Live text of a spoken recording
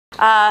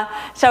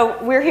So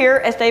we're here,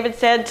 as David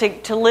said,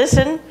 to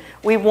listen.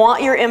 We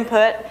want your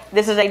input.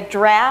 This is a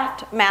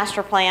draft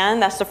master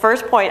plan. That's the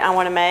first point I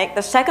want to make.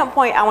 The second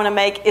point I want to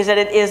make is that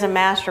it is a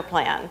master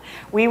plan.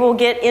 We will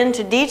get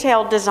into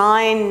detailed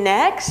design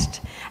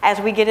next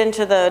as we get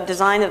into the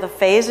design of the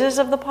phases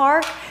of the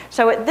park.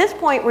 So at this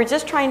point, we're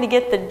just trying to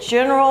get the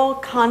general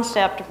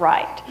concept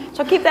right.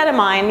 So keep that in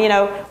mind. You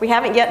know, we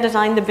haven't yet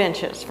designed the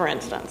benches, for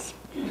instance.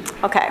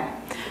 Okay.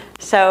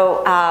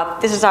 So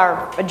this is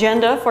our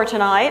agenda for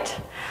tonight.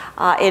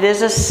 It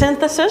is a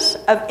synthesis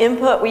of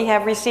input we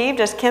have received,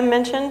 as Kim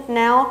mentioned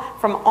now,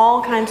 from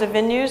all kinds of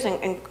venues,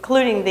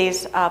 including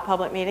these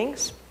public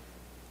meetings.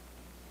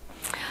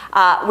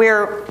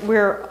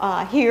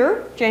 We're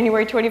here,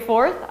 January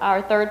 24th,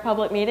 our third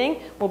public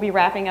meeting. We'll be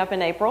wrapping up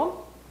in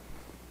April,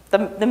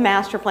 the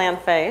master plan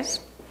phase.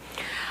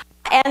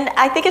 And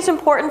I think it's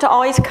important to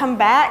always come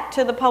back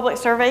to the public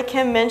survey.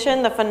 Kim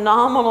mentioned the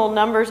phenomenal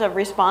numbers of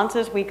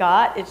responses we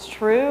got. It's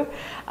true,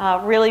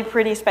 really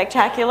pretty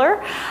spectacular.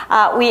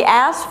 We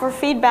asked for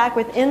feedback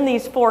within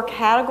these 4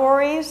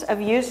 categories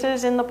of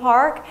uses in the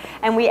park,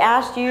 and we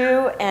asked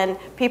you and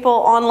people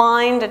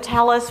online to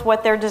tell us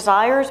what their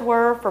desires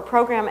were for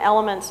program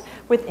elements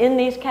within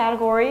these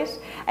categories.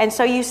 And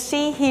so you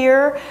see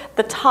here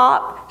the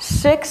top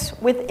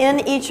 6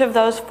 within each of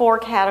those 4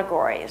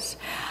 categories.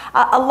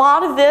 A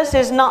lot of this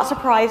is not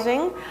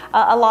surprising.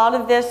 A lot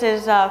of this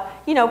is,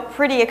 you know,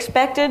 pretty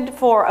expected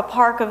for a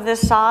park of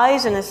this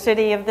size and a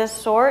city of this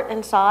sort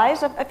and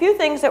size. A few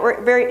things that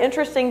were very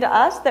interesting to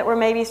us that were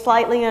maybe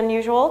slightly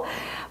unusual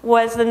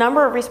was the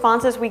number of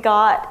responses we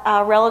got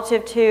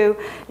relative to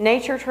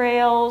nature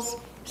trails,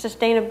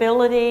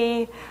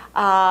 sustainability,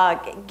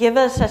 give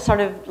us a sort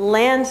of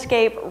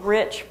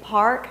landscape-rich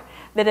park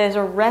that is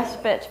a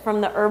respite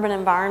from the urban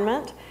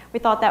environment. We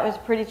thought that was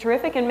pretty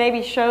terrific and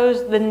maybe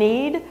shows the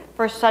need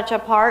for such a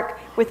park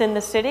within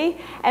the city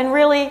and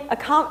really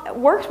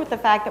works with the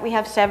fact that we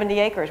have 70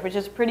 acres, which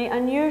is pretty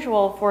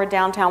unusual for a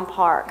downtown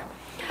park.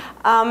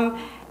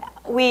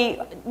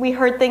 We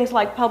heard things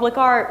like public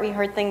art, we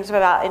heard things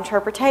about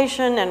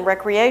interpretation and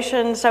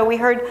recreation, so we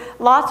heard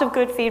lots of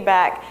good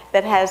feedback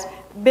that has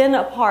been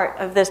a part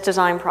of this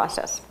design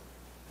process.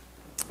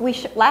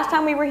 Last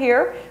time we were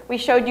here, we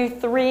showed you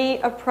 3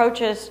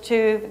 approaches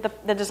to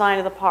the design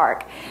of the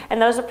park.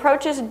 And those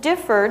approaches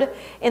differed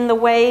in the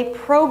way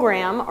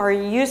program or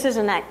uses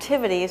and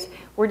activities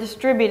were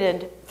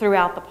distributed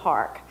throughout the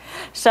park.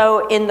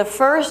 So in the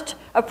first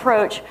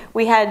approach,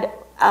 we had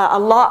a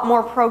lot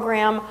more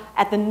program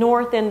at the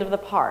north end of the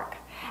park.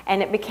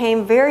 And it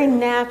became very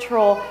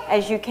natural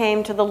as you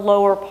came to the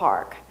lower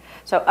park.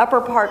 So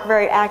upper park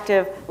very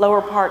active,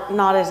 lower park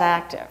not as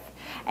active.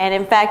 And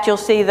in fact, you'll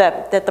see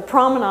that the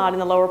promenade in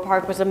the lower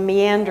park was a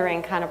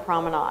meandering kind of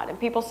promenade. And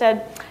people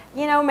said,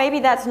 you know,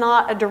 maybe that's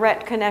not a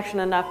direct connection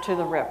enough to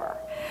the river.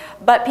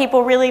 But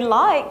people really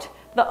liked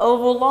the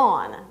oval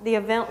lawn, the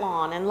event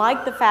lawn, and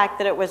liked the fact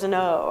that it was an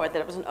O, or that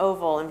it was an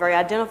oval and very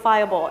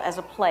identifiable as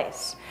a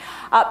place.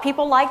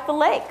 People liked the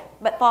lake,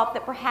 but thought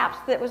that perhaps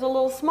that was a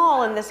little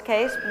small in this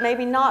case,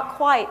 maybe not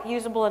quite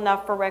usable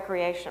enough for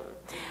recreation.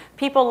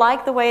 People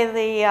liked the way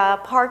the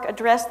park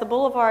addressed the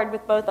boulevard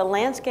with both a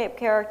landscape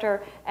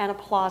character and a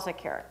plaza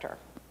character.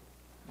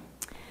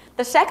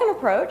 The second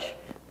approach,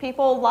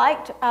 people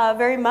liked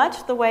very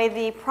much the way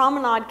the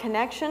promenade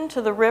connection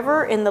to the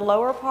river in the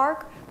lower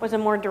park was a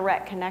more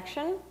direct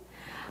connection.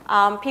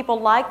 People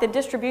liked the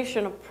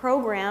distribution of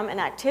program and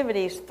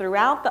activities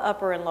throughout the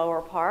upper and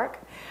lower park,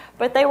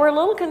 but they were a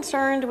little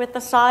concerned with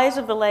the size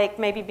of the lake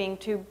maybe being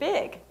too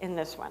big in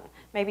this one,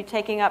 maybe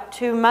taking up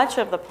too much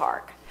of the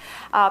park.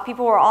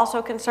 People were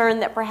also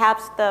concerned that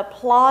perhaps the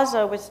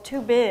plaza was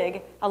too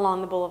big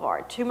along the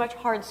boulevard, too much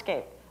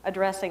hardscape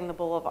addressing the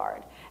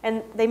boulevard.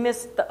 And they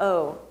missed the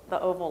O, the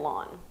oval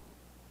lawn.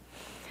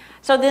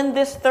 So then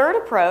this third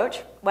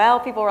approach, well,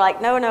 people were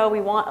like, no,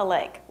 we want a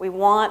lake. We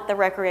want the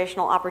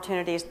recreational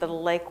opportunities that a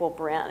lake will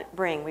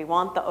bring. We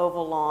want the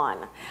oval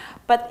lawn.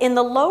 But in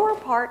the lower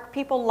park,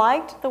 people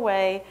liked the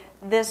way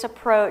this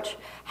approach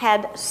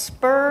had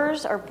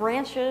spurs or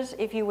branches,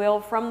 if you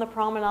will, from the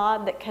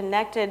promenade that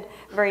connected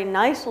very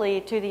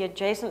nicely to the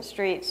adjacent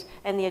streets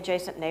and the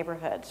adjacent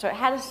neighborhood. So it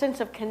had a sense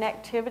of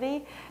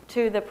connectivity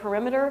to the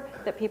perimeter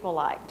that people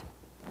liked.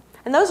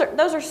 And those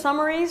are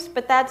summaries,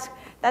 but that's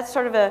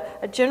sort of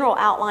a general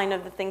outline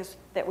of the things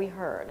that we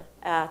heard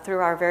through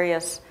our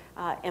various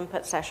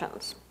input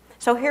sessions.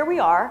 So here we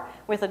are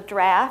with a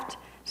draft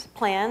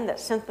plan that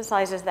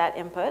synthesizes that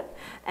input,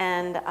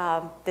 and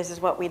this is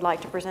what we'd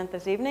like to present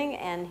this evening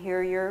and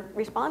hear your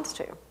response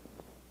to.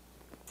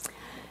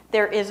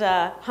 There is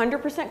a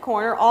 100%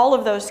 corner. All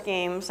of those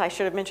schemes, I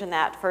should have mentioned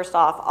that first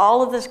off,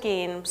 all of the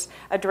schemes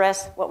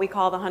address what we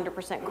call the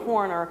 100%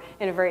 corner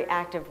in a very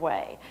active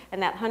way.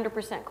 And that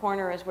 100%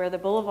 corner is where the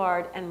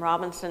Boulevard and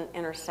Robinson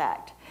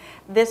intersect.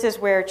 This is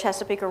where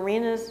Chesapeake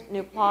Arena's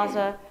new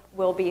plaza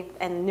will be,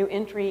 and new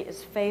entry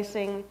is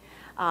facing.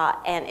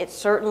 And it's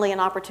certainly an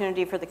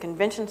opportunity for the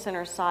convention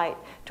center site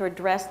to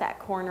address that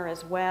corner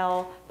as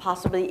well,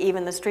 possibly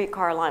even the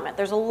streetcar alignment.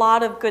 There's a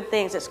lot of good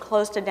things. It's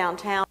close to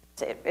downtown.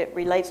 it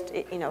relates,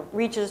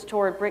 reaches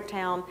toward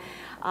Bricktown.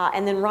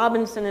 And then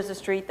Robinson is a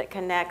street that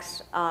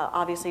connects,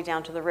 obviously,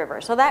 down to the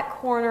river. So that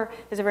corner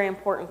is a very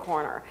important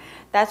corner.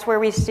 That's where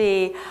we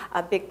see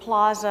a big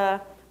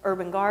plaza,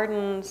 urban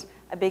gardens,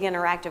 a big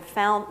interactive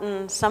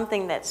fountain,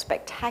 something that's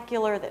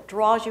spectacular, that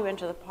draws you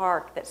into the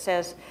park, that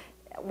says,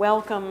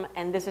 welcome,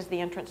 and this is the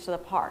entrance to the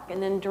park.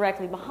 And then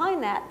directly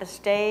behind that, the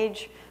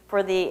stage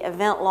for the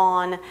event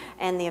lawn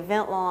and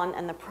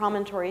the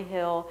promontory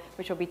hill,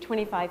 which will be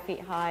 25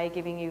 feet high,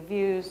 giving you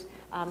views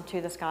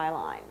to the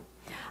skyline.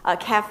 A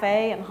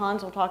cafe, and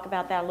Hans will talk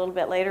about that a little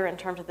bit later in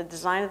terms of the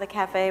design of the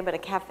cafe, but a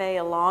cafe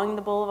along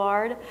the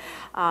boulevard,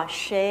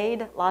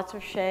 shade, lots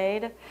of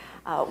shade,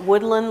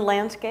 woodland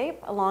landscape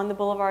along the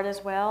boulevard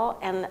as well,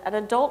 and an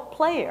adult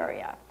play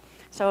area.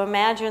 So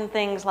imagine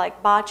things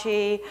like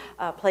bocce,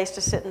 a place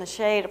to sit in the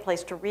shade, a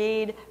place to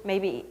read,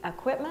 maybe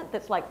equipment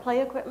that's like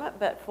play equipment,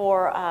 but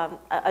for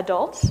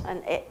adults,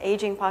 an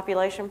aging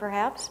population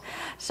perhaps.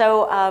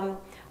 So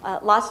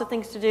lots of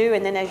things to do,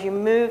 and then as you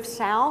move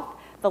south,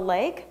 the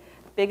lake,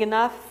 big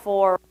enough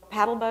for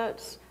paddle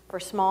boats, for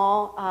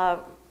small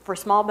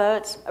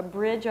boats, a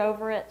bridge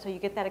over it, so you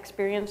get that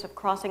experience of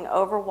crossing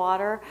over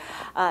water.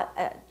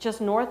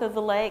 Just north of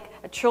the lake,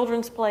 a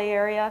children's play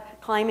area,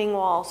 climbing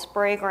wall,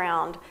 spray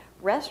ground,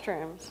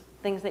 restrooms,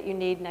 things that you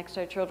need next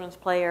to a children's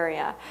play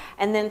area.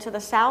 And then to the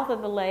south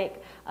of the lake,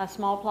 a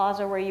small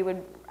plaza where you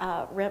would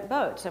rent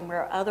boats and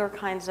where other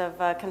kinds of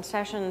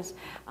concessions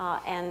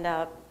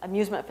and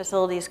amusement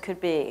facilities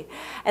could be.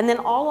 And then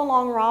all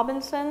along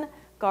Robinson,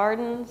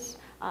 gardens,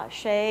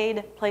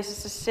 shade,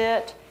 places to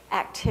sit,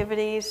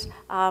 activities,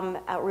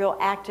 a real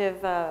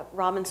active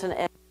Robinson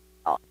area.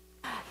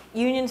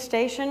 Union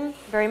Station,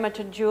 very much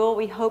a jewel.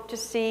 We hope to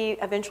see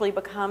eventually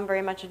become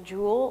very much a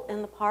jewel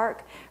in the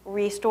park,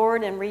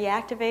 restored and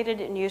reactivated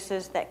in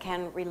uses that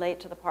can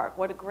relate to the park.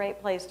 What a great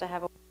place to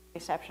have a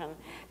reception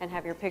and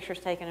have your pictures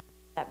taken in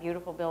that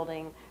beautiful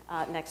building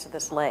next to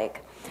this lake.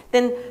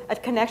 Then a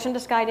connection to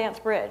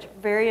Skydance Bridge,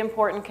 very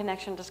important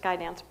connection to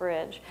Skydance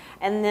Bridge.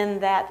 And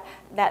then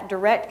that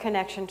direct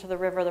connection to the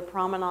river, the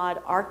promenade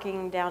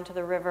arcing down to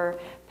the river,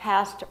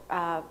 past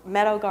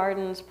meadow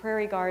gardens,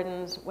 prairie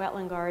gardens,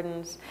 wetland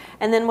gardens.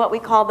 And then what we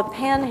call the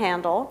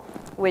Panhandle,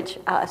 which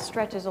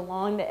stretches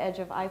along the edge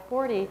of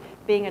I-40,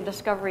 being a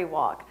discovery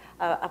walk,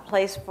 a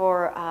place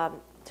for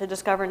to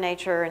discover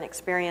nature and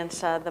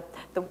experience the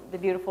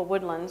beautiful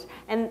woodlands,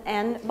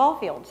 and ball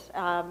fields,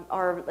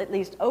 or at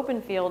least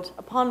open fields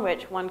upon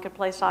which one could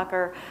play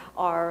soccer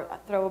or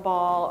throw a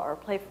ball or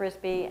play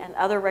frisbee, and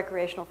other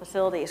recreational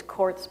facilities,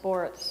 court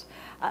sports,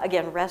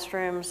 again,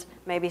 restrooms,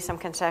 maybe some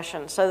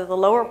concessions. So the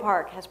lower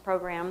park has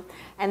program,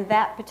 and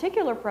that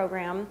particular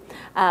program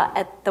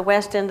at the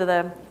west end of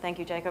the, thank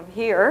you Jacob,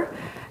 here,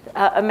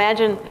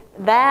 imagine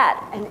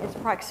that and its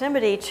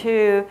proximity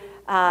to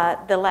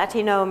the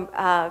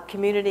Latino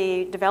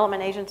Community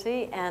Development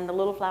Agency and the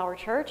Little Flower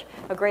Church,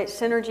 a great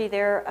synergy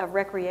there of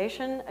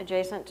recreation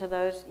adjacent to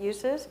those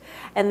uses.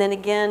 And then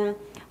again,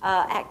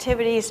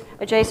 activities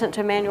adjacent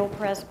to Emanuel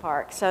Perez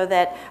Park, so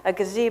that a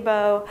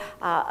gazebo,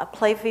 a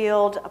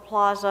playfield, a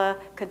plaza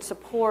could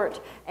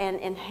support and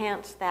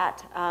enhance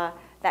that,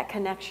 that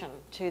connection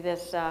to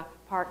this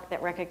park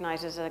that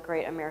recognizes a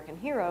great American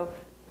hero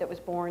that was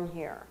born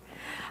here.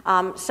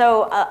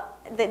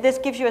 This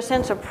gives you a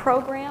sense of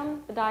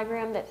program, the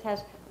diagram that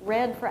has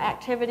red for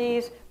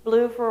activities,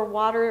 blue for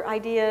water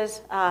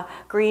ideas,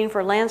 green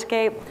for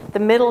landscape. The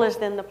middle is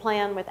then the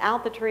plan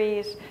without the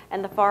trees,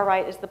 and the far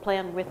right is the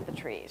plan with the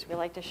trees. We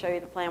like to show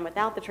you the plan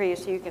without the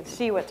trees so you can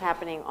see what's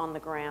happening on the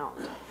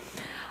ground.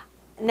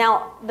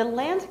 Now, the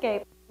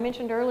landscape I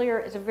mentioned earlier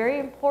is a very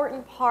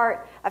important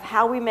part of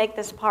how we make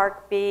this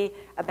park be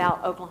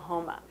about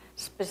Oklahoma,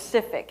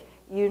 specific,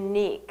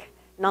 unique,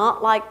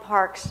 not like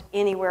parks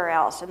anywhere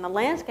else. And the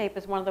landscape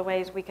is one of the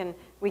ways we can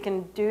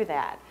do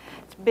that.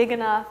 It's big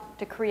enough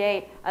to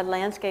create a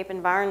landscape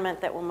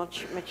environment that will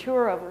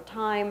mature over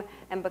time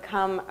and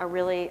become a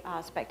really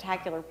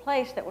spectacular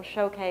place that will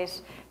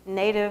showcase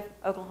native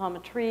Oklahoma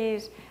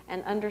trees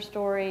and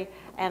understory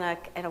and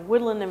a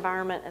woodland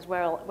environment as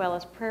well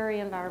as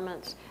prairie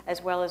environments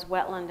as well as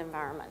wetland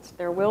environments.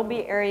 There will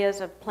be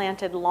areas of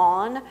planted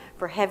lawn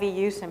for heavy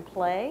use and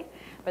play,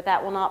 but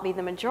that will not be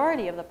the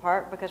majority of the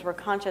park because we're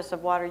conscious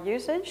of water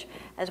usage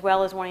as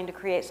well as wanting to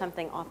create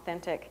something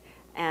authentic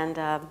and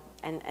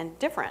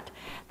different.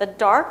 The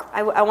dark,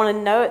 I want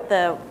to note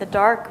the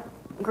dark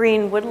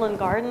green woodland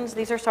gardens.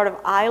 These are sort of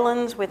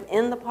islands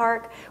within the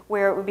park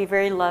where it would be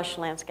very lush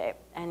landscape,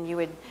 and you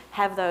would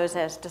have those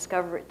as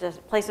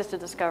places to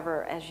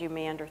discover as you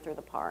meander through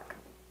the park.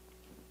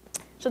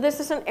 So this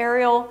is an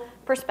aerial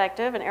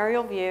perspective, an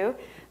aerial view,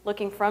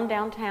 looking from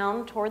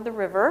downtown toward the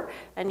river,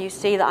 and you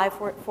see the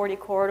I-40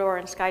 corridor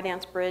and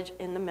Skydance Bridge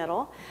in the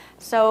middle.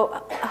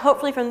 So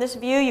hopefully from this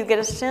view you get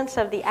a sense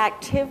of the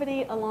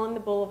activity along the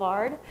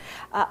boulevard.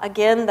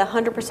 Again, the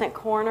 100%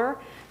 corner,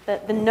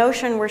 the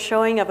notion we're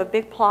showing of a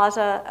big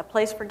plaza, a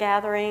place for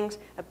gatherings,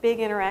 a big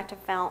interactive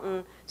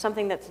fountain,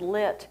 something that's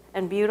lit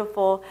and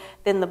beautiful,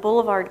 then the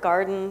boulevard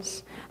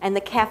gardens, and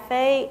the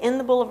cafe in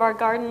the boulevard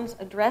gardens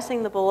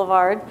addressing the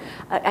boulevard,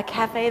 a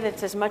cafe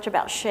that's as much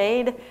about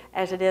shade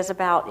as it is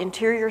about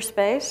interior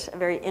space, a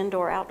very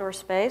indoor-outdoor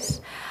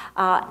space.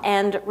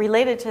 And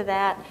related to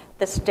that,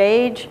 the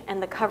stage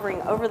and the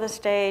covering over the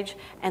stage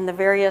and the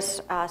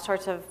various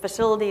sorts of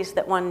facilities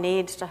that one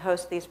needs to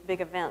host these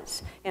big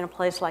events in a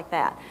place like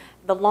that.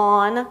 The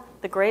lawn,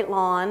 the Great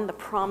Lawn, the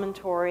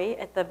promontory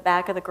at the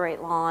back of the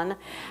Great Lawn,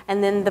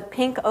 and then the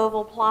pink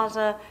oval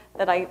plaza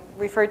that I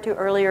referred to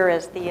earlier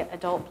as the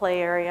adult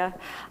play area,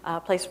 a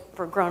place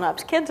for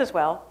grown-ups, kids as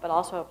well, but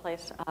also a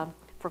place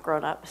for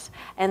grown-ups,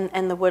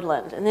 and the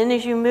woodland. And then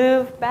as you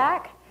move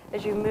back,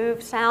 as you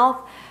move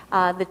south,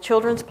 the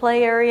children's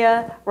play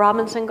area,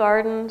 Robinson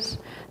Gardens,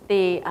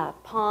 the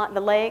pond,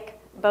 the lake,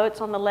 boats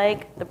on the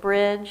lake, the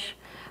bridge,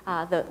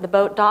 the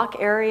boat dock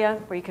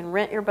area where you can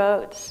rent your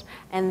boats,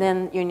 and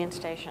then Union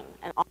Station.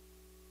 And all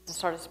this is a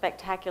sort of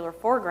spectacular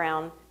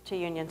foreground to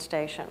Union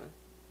Station.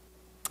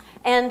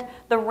 And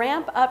the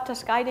ramp up to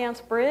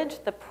Skydance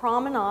Bridge, the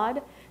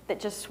promenade that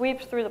just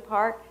sweeps through the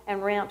park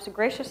and ramps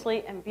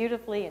graciously and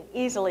beautifully and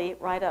easily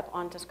right up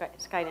onto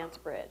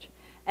Skydance Bridge.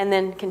 And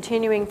then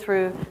continuing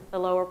through the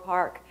lower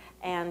park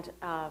and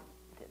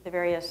the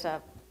various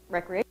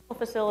recreational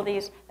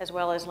facilities, as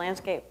well as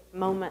landscape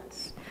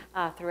moments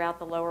throughout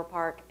the lower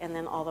park and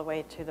then all the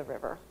way to the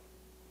river.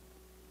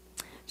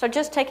 So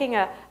just taking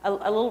a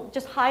little,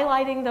 just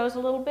highlighting those a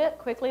little bit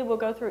quickly, we'll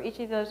go through each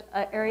of those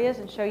areas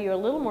and show you a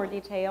little more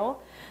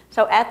detail.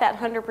 So at that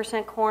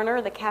 100%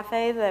 corner, the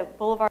cafe, the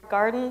boulevard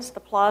gardens,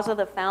 the plaza,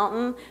 the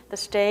fountain, the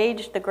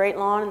stage, the Great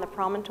Lawn, and the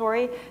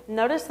promontory.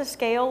 Notice the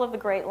scale of the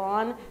Great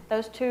Lawn.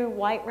 Those two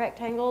white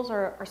rectangles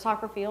are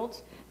soccer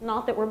fields.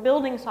 Not that we're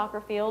building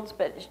soccer fields,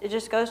 but it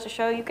just goes to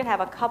show you could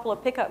have a couple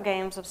of pickup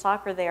games of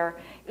soccer there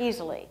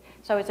easily.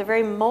 So it's a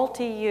very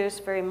multi-use,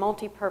 very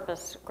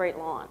multi-purpose Great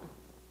Lawn.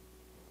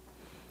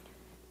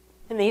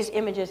 And these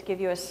images give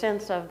you a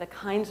sense of the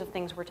kinds of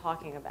things we're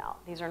talking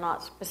about. These are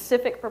not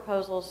specific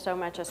proposals so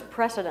much as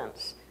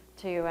precedents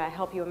to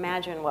help you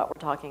imagine what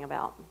we're talking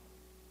about.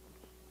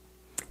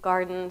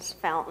 Gardens,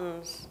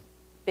 fountains,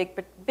 big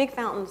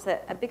fountains,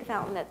 a big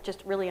fountain that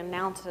just really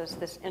announces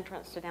this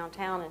entrance to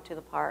downtown and to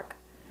the park.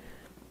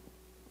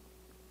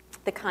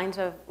 The kinds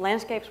of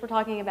landscapes we're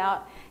talking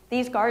about.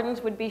 These gardens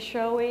would be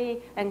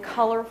showy and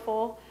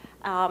colorful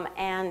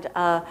and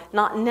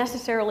not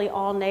necessarily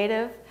all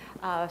native.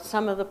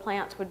 Some of the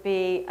plants would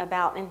be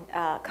about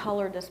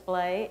color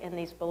display in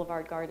these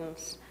boulevard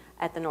gardens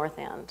at the north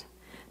end.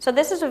 So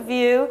this is a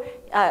view.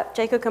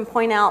 Jacob can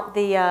point out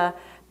the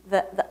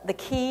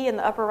key in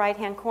the upper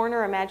right-hand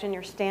corner. Imagine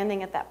you're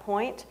standing at that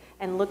point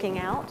and looking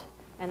out,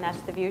 and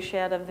that's the view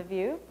shed of the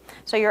view.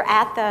 So you're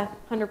at the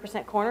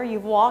 100% corner.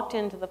 You've walked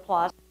into the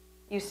plaza.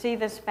 You see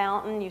this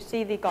fountain. You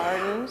see the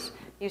gardens.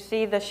 You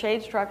see the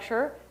shade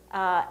structure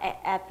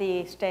at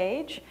the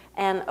stage,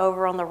 and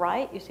over on the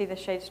right you see the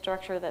shade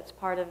structure that's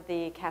part of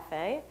the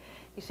cafe.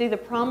 You see the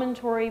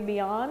promontory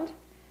beyond,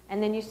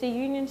 and then you see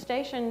Union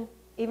Station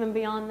even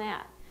beyond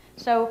that.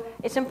 So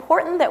it's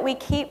important that we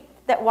keep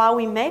that while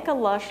we make a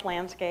lush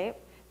landscape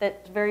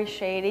that's very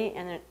shady,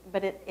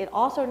 but it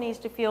also needs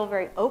to feel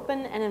very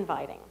open and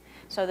inviting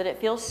so that it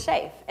feels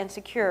safe and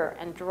secure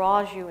and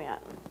draws you in.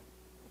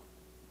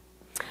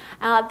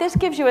 This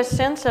gives you a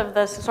sense of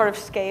the sort of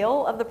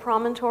scale of the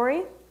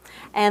promontory.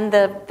 And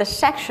the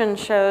section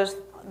shows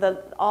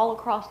all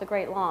across the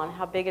Great Lawn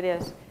how big it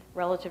is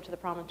relative to the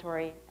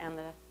promontory and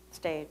the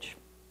stage.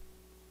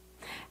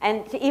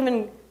 And to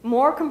even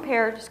more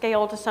compare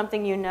scale to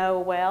something you know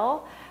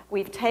well,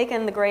 we've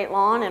taken the Great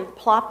Lawn and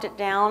plopped it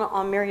down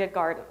on Myriad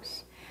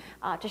Gardens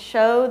to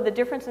show the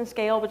difference in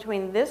scale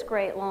between this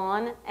Great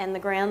Lawn and the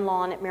Grand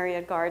Lawn at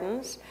Myriad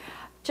Gardens.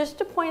 Just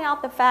to point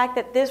out the fact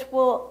that this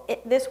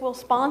will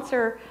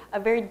sponsor a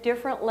very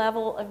different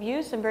level of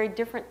use and very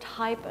different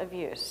type of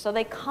use. So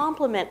they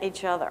complement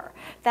each other.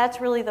 That's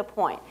really the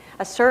point.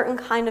 A certain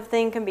kind of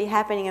thing can be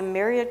happening in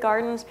Myriad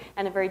Gardens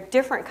and a very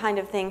different kind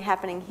of thing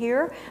happening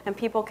here, and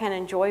people can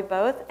enjoy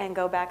both and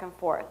go back and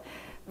forth.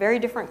 Very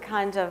different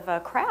kinds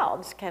of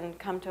crowds can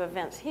come to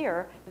events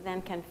here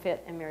than can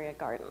fit in Myriad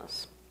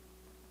Gardens.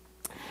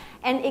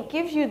 And it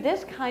gives you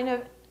this kind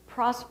of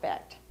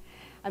prospect.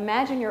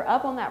 Imagine you're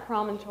up on that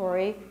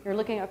promontory, you're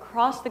looking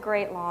across the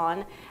Great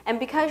Lawn,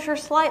 and because you're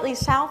slightly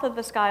south of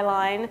the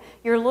skyline,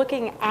 you're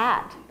looking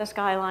at the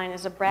skyline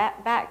as a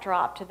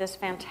backdrop to this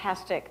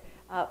fantastic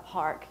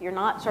park. You're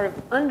not sort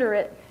of under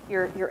it,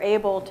 you're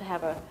able to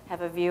have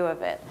a view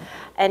of it.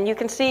 And you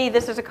can see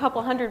this is a couple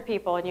hundred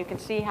people, and you can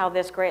see how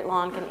this Great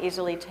Lawn can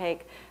easily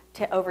take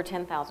over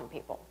 10,000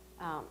 people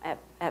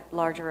at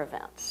larger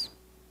events.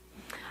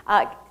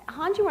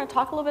 Hans, you want to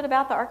talk a little bit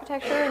about the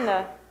architecture and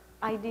the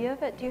idea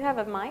of it? Do you have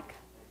a mic?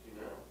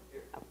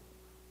 Oh.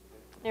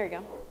 There you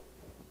go.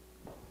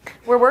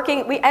 We're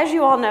working, as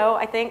you all know,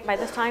 I think by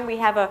this time we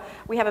have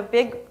a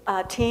big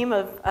team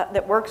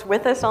that works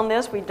with us on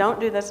this. We don't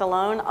do this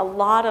alone. A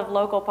lot of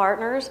local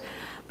partners.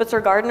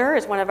 Butzer Gardner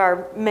is one of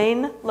our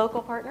main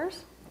local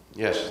partners.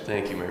 Yes,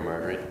 thank you, Mary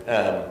Margaret.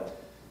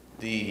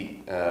 The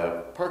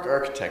park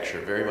architecture,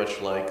 very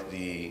much like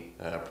the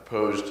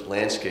proposed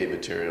landscape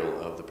material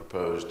of the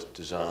proposed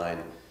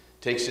design,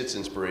 takes its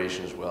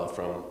inspiration as well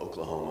from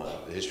Oklahoma,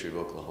 the history of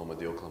Oklahoma,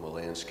 the Oklahoma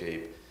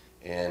landscape,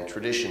 and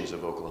traditions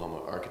of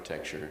Oklahoma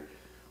architecture.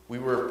 We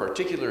were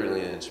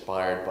particularly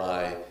inspired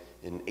by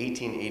an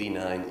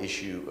 1889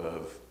 issue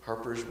of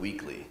Harper's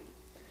Weekly.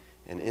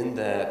 And in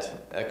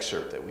that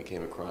excerpt that we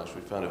came across,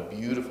 we found a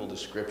beautiful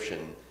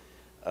description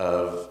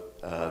of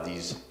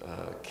these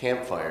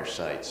campfire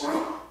sites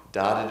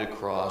dotted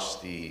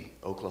across the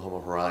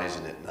Oklahoma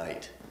horizon at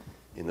night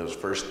in those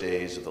first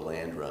days of the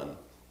land run.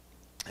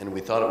 And we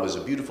thought it was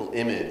a beautiful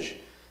image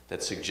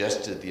that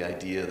suggested the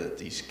idea that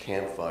these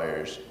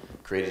campfires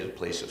created a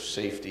place of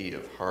safety,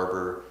 of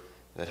harbor,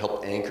 that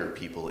helped anchor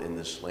people in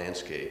this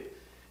landscape.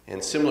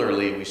 And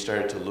similarly, we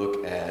started to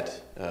look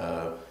at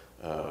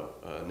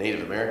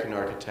Native American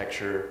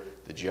architecture,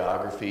 the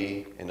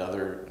geography, and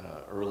other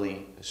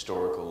early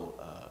historical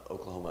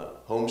Oklahoma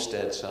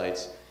homestead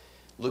sites,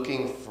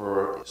 looking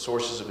for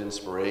sources of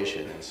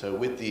inspiration. And so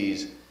with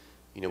these,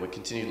 we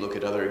continue to look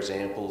at other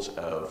examples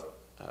of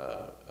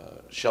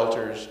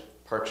shelters,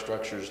 park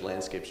structures,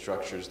 landscape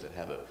structures that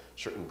have a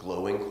certain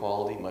glowing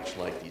quality, much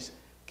like these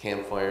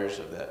campfires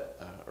of that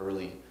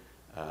early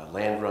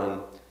land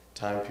run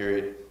time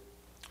period.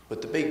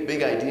 But the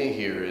big idea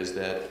here is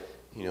that,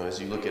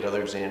 as you look at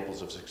other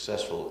examples of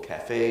successful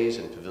cafes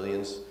and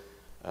pavilions,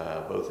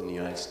 both in the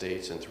United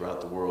States and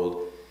throughout the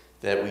world,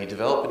 that we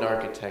develop an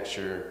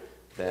architecture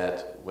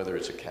that, whether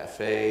it's a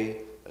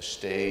cafe, a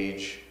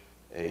stage,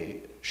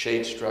 a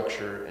shade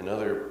structure, and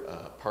other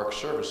park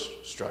service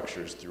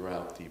structures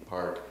throughout the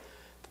park,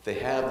 they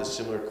have the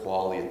similar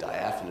quality, a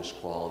diaphanous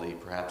quality.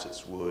 Perhaps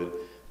it's wood,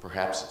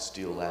 perhaps it's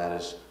steel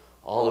lattice,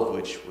 all of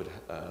which would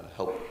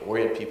help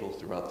orient people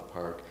throughout the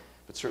park.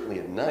 But certainly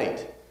at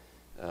night,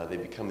 they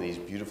become these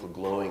beautiful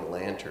glowing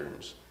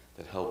lanterns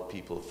that help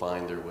people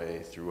find their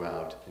way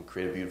throughout and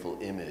create a beautiful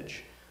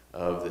image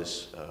of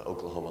this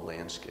Oklahoma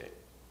landscape.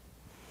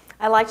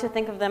 I like to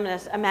think of them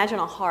as, imagine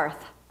a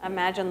hearth.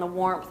 Imagine the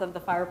warmth of the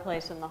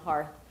fireplace and the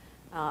hearth,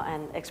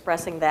 and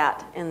expressing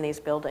that in these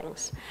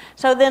buildings.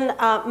 So then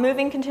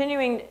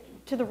continuing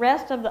to the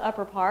rest of the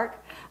upper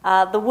park,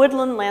 the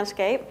woodland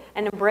landscape,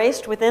 and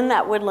embraced within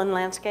that woodland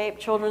landscape,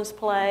 children's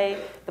play,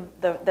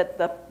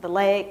 the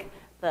lake,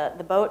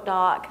 the boat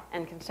dock,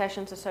 and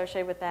concessions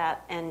associated with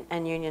that,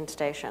 and Union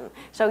Station.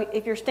 So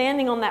if you're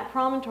standing on that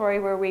promontory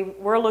where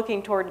we're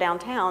looking toward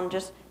downtown,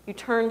 just you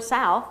turn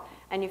south,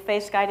 and you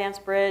face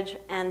Skydance Bridge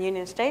and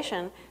Union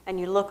Station, and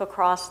you look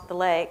across the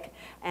lake,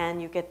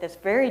 and you get this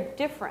very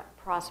different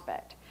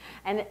prospect.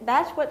 And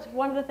that's what's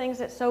one of the things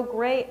that's so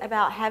great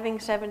about having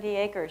 70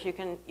 acres. You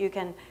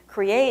can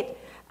create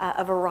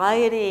a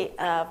variety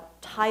of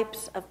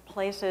types of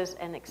places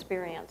and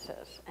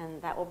experiences,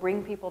 and that will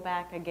bring people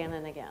back again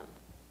and again.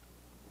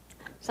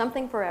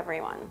 Something for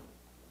everyone.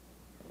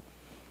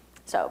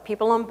 So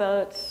people on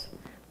boats,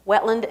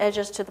 wetland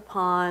edges to the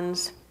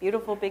ponds,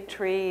 beautiful big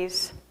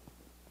trees,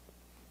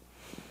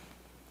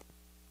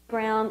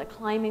 ground, a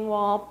climbing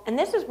wall. And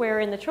this is where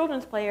in the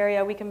children's play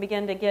area we can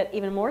begin to get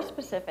even more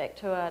specific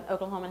to an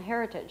Oklahoman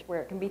heritage, where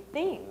it can be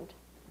themed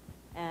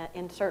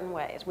in certain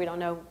ways. We don't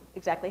know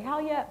exactly how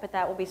yet, but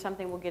that will be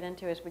something we'll get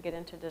into as we get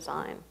into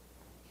design.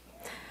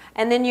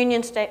 And then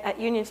Union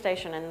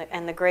Station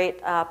and the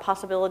great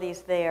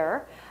possibilities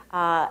there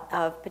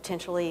of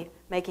potentially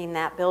making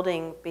that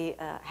building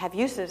have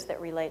uses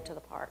that relate to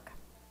the park.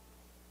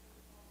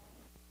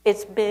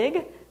 It's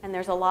big, and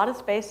there's a lot of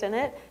space in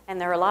it,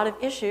 and there are a lot of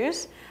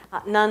issues,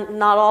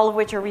 not all of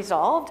which are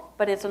resolved,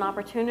 but it's an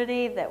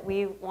opportunity that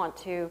we want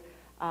to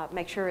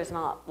make sure is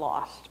not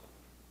lost.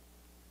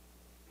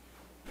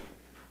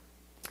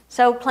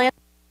 So plant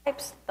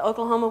types, the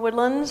Oklahoma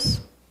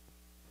woodlands,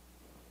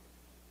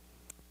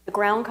 the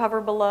ground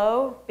cover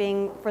below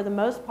being, for the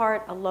most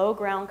part, a low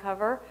ground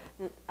cover.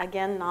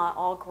 Again, not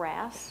all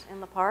grass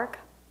in the park.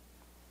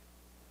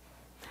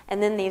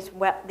 And then these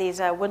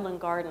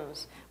woodland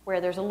gardens, where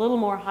there's a little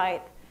more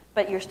height,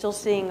 but you're still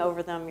seeing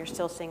over them, you're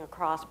still seeing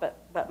across,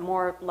 but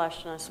more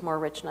lushness, more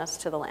richness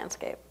to the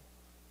landscape.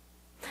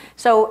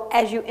 So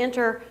as you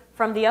enter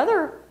from the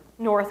other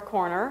north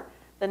corner,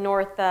 the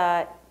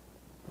northwest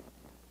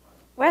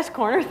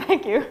corner,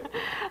 thank you,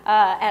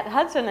 at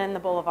Hudson and the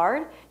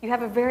Boulevard, you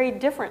have a very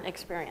different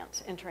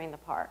experience entering the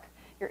park.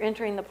 You're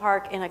entering the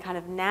park in a kind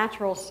of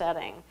natural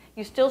setting.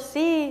 You still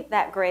see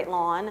that great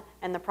lawn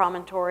and the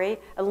promontory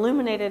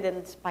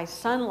illuminated by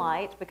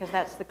sunlight, because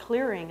that's the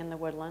clearing in the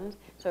woodlands,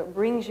 so it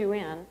brings you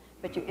in,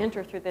 but you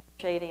enter through this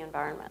shady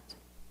environment.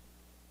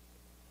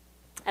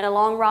 And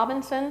along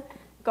Robinson,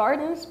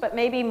 gardens, but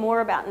maybe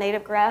more about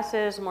native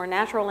grasses, more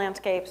natural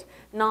landscapes,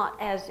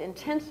 not as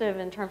intensive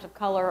in terms of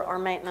color or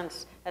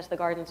maintenance as the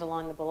gardens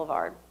along the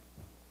boulevard.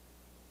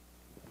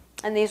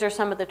 And these are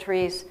some of the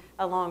trees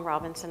along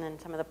Robinson and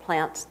some of the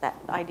plants, that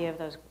idea of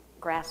those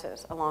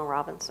grasses along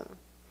Robinson.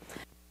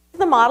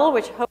 The model,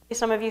 which hopefully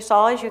some of you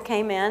saw as you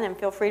came in, and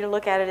feel free to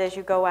look at it as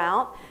you go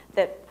out,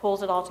 that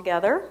pulls it all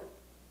together.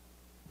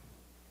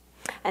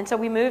 And so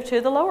we move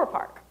to the lower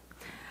park.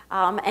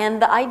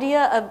 And the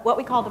idea of what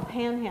we call the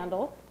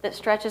panhandle that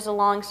stretches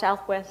along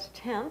Southwest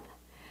 10th,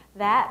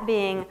 that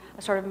being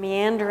a sort of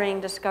meandering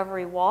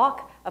discovery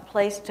walk, a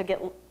place to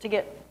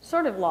get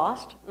sort of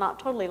lost, not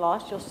totally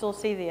lost, you'll still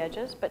see the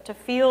edges, but to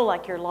feel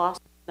like you're lost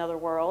in another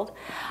world.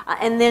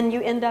 And then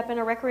you end up in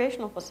a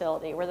recreational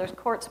facility where there's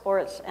court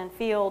sports and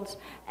fields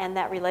and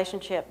that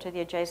relationship to the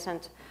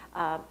adjacent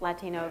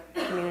Latino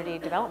Community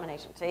Development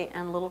Agency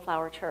and Little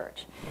Flower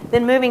Church.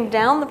 Then moving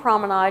down the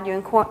promenade,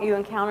 you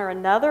encounter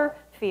another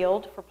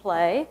field for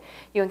play.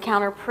 You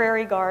encounter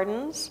prairie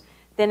gardens.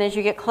 Then as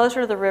you get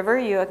closer to the river,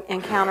 you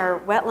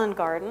encounter wetland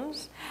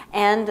gardens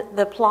and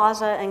the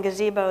plaza and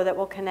gazebo that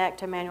will connect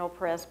to Manuel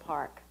Perez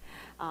Park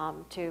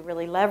to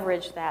really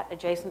leverage that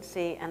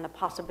adjacency and the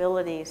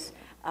possibilities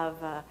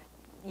of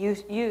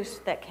use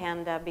that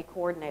can be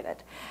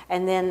coordinated.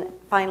 And then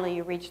finally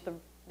you reach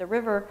the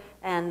river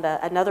and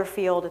another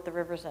field at the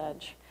river's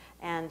edge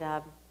and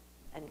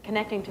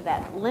connecting to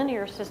that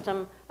linear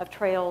system of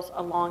trails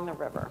along the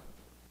river.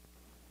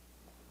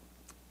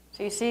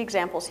 So you see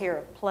examples here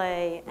of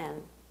play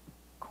and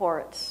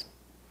courts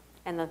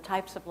and the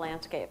types of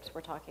landscapes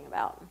we're talking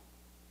about.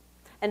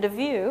 And a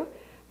view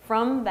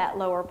from that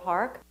lower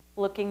park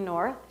looking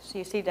north, so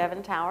you see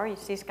Devon Tower, you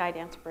see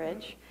Skydance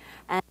Bridge,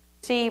 and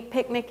you see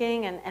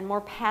picnicking and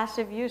more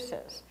passive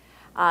uses.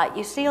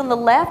 You see on the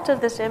left of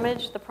this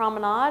image the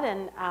promenade,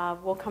 and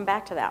we'll come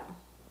back to that.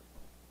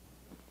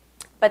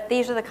 But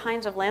these are the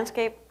kinds of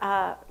landscape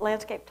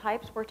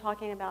types we're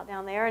talking about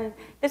down there. And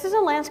this is a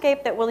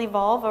landscape that will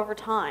evolve over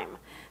time,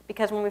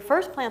 because when we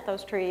first plant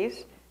those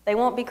trees, they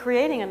won't be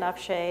creating enough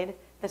shade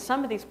that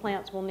some of these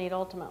plants will need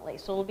ultimately.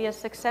 So it'll be a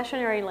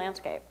successionary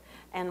landscape,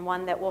 and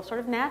one that will sort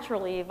of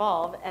naturally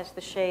evolve as the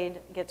shade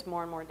gets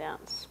more and more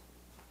dense.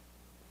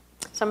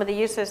 Some of the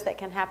uses that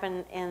can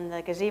happen in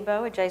the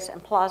gazebo adjacent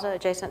and plaza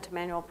adjacent to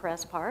Manuel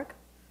Perez Park.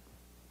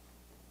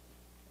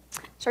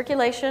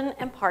 Circulation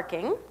and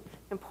parking.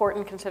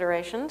 Important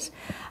considerations.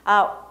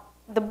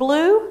 The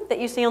blue that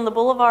you see on the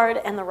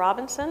boulevard and the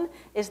Robinson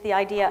is the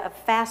idea of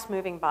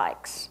fast-moving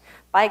bikes.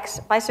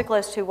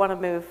 Bicyclists who want to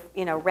move,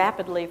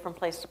 rapidly from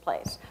place to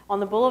place.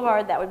 On the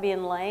boulevard, that would be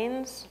in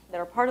lanes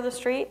that are part of the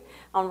street.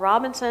 On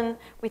Robinson,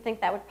 we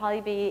think that would probably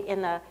be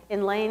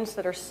in lanes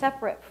that are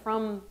separate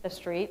from the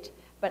street,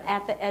 but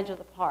at the edge of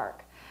the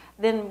park.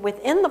 Then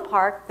within the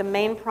park, the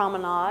main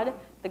promenade,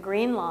 the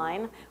green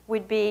line,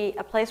 would be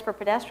a place for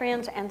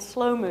pedestrians and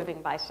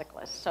slow-moving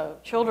bicyclists. So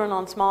children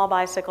on small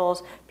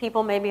bicycles,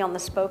 people maybe on the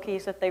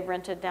Spokies that they've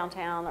rented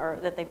downtown or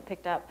that they've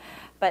picked up.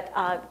 But,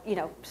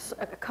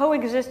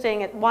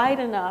 coexisting wide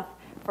enough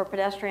for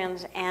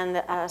pedestrians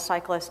and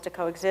cyclists to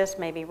coexist,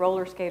 maybe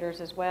roller skaters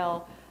as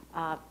well,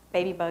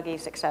 baby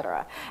buggies,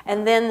 etc.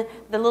 And then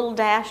the little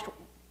dashed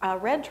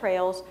red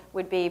trails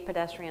would be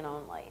pedestrian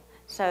only,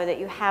 so that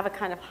you have a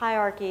kind of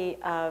hierarchy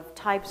of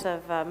types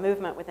of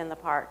movement within the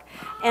park.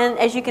 And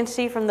as you can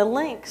see from the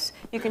links,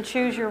 you can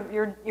choose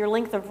your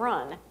length of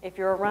run if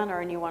you're a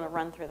runner and you want to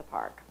run through the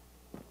park.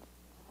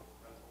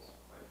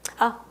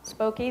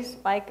 Spokies,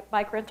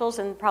 bike rentals,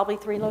 and probably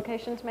 3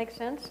 locations make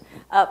sense.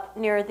 Up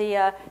near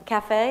the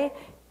cafe,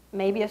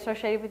 maybe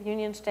associated with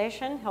Union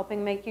Station,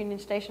 helping make Union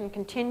Station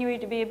continue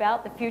to be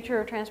about the future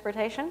of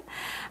transportation.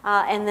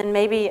 And then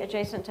maybe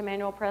adjacent to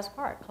Manuel Perez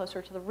Park,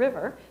 closer to the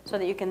river, so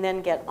that you can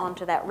then get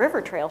onto that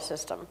river trail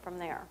system from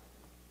there.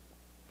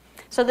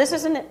 So this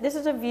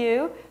is a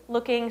view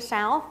looking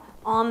south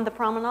on the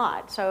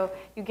promenade. So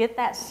you get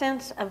that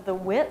sense of the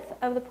width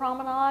of the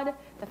promenade,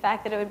 the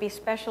fact that it would be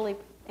specially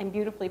and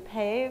beautifully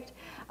paved,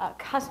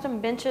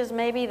 custom benches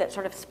maybe that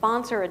sort of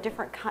sponsor a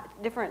different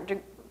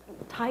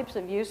types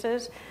of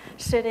uses,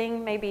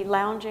 sitting, maybe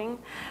lounging.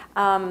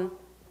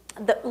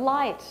 The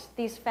lights,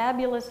 these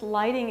fabulous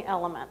lighting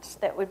elements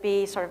that would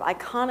be sort of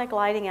iconic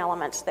lighting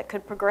elements that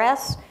could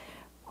progress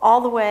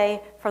all the way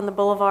from the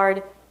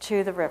boulevard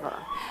to the river.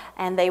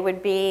 And they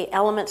would be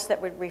elements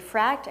that would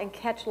refract and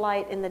catch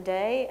light in the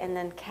day and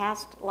then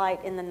cast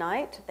light in the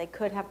night. They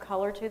could have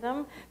color to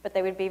them, but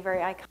they would be very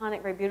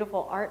iconic, very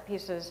beautiful art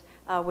pieces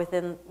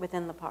within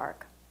the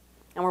park.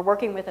 And we're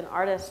working with an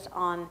artist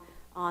on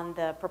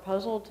the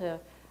proposal to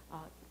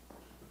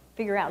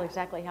figure out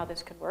exactly how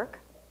this could work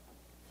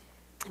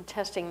and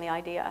testing the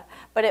idea.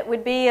 But it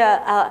would be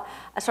a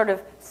sort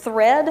of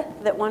thread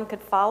that one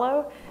could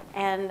follow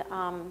and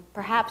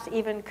perhaps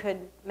even could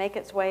make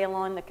its way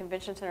along the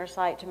convention center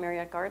site to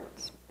Marriott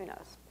Gardens. Who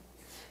knows?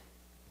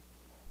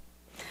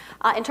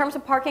 In terms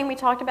of parking, we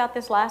talked about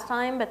this last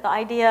time, but the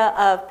idea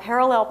of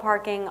parallel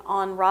parking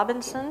on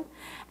Robinson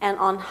and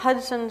on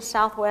Hudson,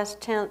 Southwest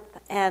 10th,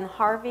 and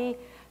Harvey,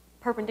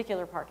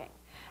 perpendicular parking.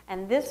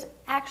 And this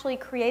actually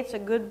creates a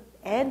good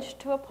edge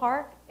to a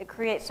park. It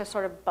creates a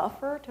sort of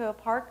buffer to a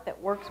park that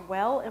works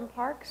well in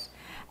parks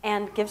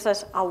and gives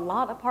us a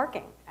lot of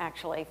parking,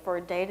 actually, for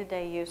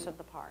day-to-day use of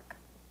the park.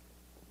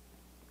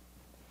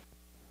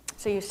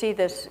 So you see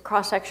this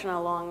cross-section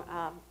along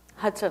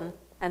Hudson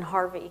and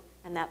Harvey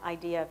and that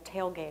idea of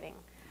tailgating.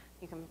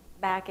 You can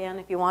back in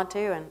if you want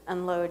to and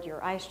unload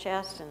your ice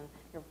chest and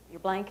your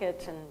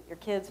blankets and your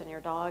kids and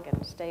your dog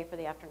and stay for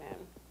the afternoon.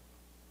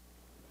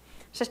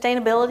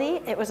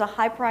 Sustainability, it was a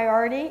high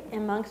priority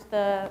amongst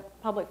the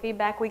public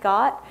feedback we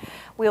got.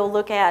 We'll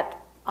look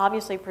at,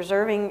 obviously,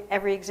 preserving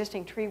every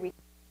existing tree we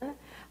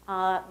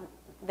can.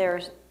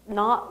 There's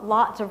not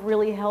lots of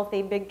really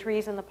healthy big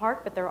trees in the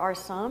park, but there are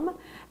some,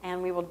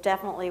 and we will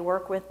definitely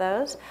work with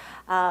those.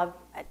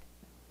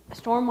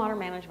 Stormwater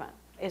management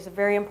is a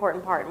very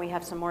important part, and we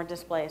have some more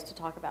displays to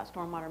talk about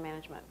stormwater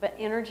management. But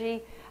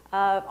energy,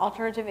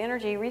 alternative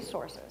energy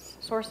sources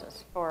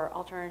for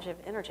alternative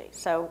energy.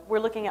 So we're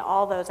looking at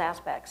all those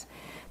aspects.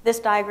 This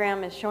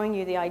diagram is showing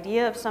you the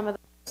idea of some of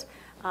those,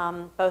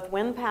 both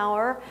wind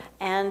power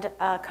and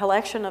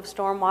collection of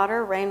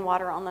stormwater,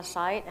 rainwater on the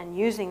site, and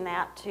using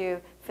that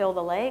to fill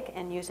the lake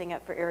and using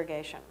it for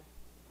irrigation.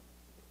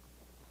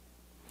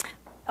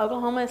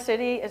 Oklahoma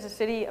City is a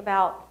city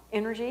about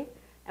energy,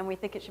 and we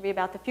think it should be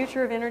about the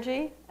future of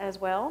energy as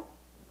well.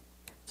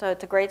 So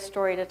it's a great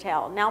story to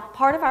tell. Now,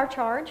 part of our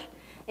charge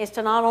is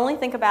to not only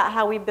think about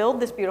how we build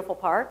this beautiful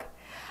park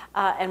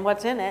and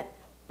what's in it,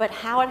 but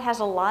how it has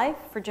a life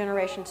for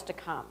generations to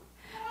come.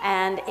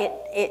 And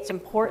it's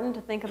important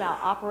to think about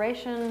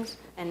operations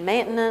and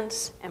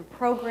maintenance and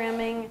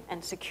programming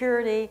and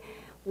security,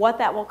 what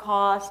that will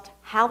cost,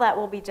 how that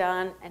will be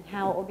done, and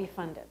how it will be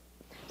funded.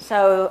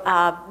 So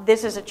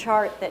this is a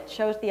chart that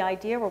shows the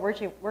idea. We're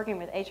working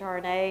with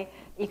HR&A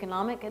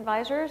economic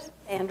advisors.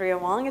 Andrea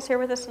Wong is here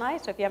with us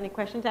tonight, so if you have any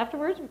questions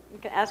afterwards, you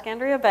can ask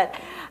Andrea. But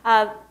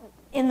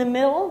in the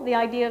middle, the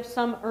idea of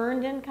some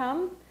earned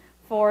income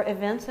for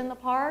events in the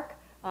park,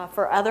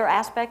 for other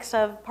aspects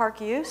of park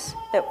use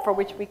for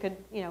which we could,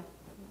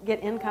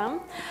 get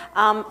income.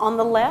 On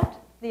the left,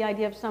 the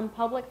idea of some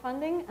public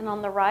funding, and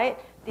on the right,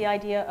 the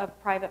idea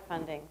of private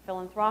funding,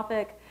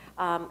 philanthropic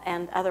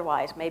and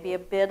otherwise. Maybe a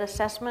bid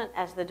assessment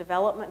as the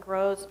development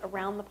grows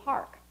around the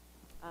park.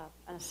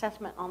 An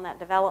assessment on that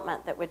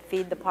development that would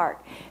feed the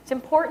park. It's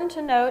important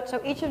to note,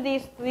 so each of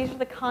these are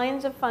the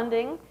kinds of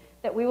funding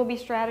that we will be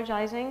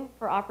strategizing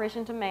for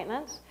operations and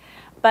maintenance.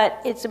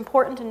 But it's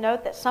important to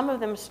note that some of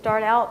them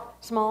start out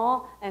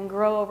small and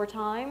grow over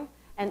time,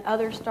 and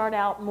others start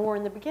out more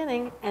in the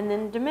beginning and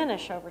then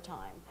diminish over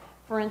time.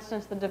 For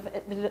instance,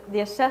 the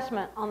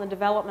assessment on the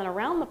development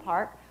around the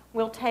park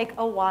will take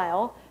a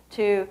while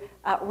to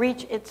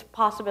reach its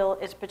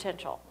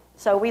potential.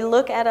 So we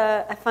look at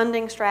a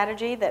funding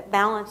strategy that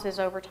balances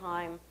over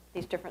time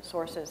these different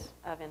sources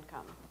of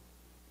income.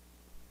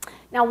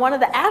 Now, one of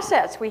the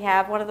assets we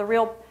have, one of the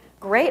real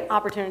great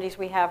opportunities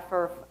we have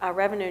for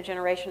revenue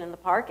generation in the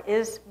park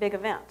is big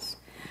events.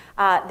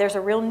 There's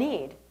a real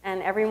need,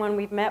 and everyone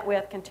we've met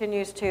with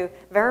continues to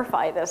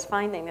verify this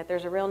finding that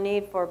there's a real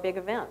need for big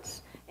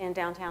events in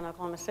downtown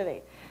Oklahoma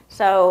City.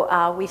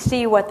 So we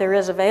see what there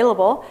is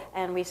available,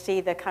 and we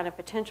see the kind of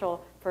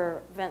potential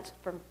for events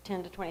from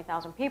 10 to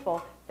 20,000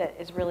 people that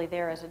is really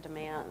there as a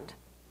demand.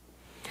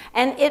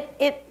 And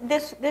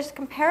this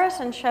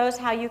comparison shows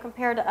how you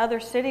compare to other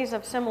cities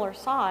of similar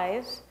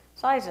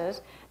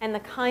sizes and the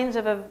kinds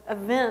of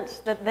events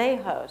that they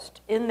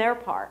host in their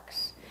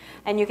parks.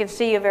 And you can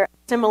see a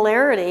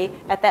similarity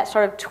at that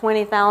sort of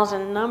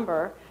 20,000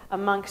 number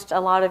amongst a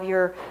lot of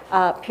your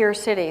peer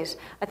cities.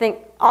 I think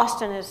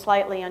Austin is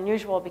slightly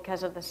unusual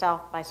because of the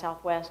South by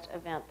Southwest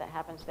event that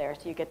happens there,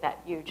 so you get that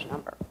huge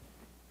number.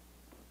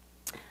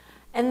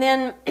 And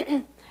then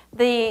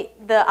the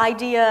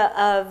idea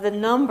of the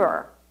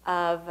number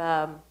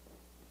of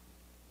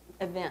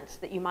events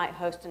that you might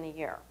host in a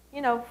year.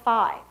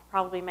 5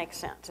 probably makes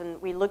sense.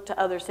 And we look to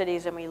other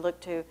cities and we look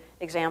to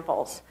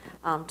examples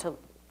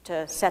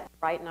to set the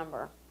right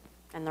number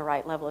and the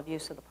right level of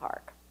use of the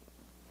park.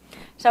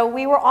 So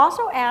we were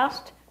also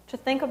asked to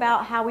think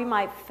about how we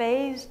might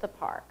phase the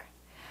park.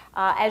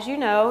 As you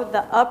know,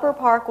 the upper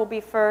park will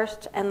be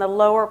first and the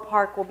lower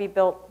park will be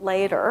built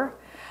later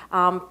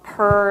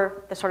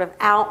per the sort of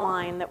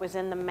outline that was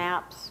in the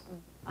MAP's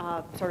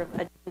sort of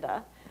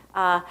agenda.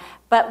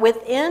 But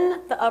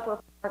within the upper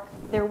park,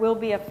 there will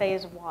be a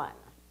phase 1.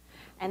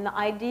 And the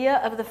idea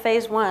of the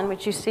phase 1,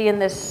 which you see in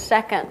this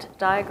second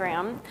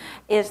diagram,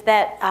 is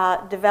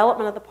that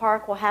development of the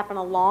park will happen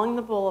along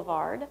the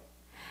boulevard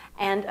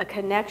and a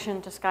connection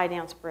to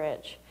Skydance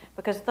Bridge,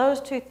 because those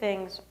two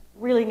things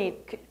really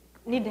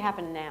need to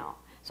happen now.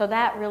 So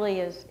that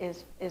really is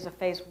a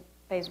phase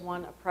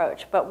 1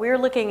 approach. But we're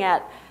looking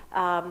at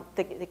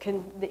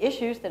the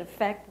issues that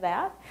affect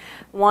that,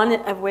 one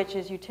of which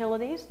is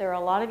utilities. There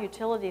are a lot of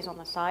utilities on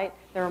the site.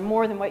 There are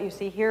more than what you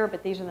see here,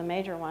 but these are the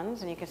major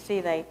ones, and you can see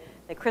they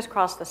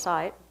crisscross the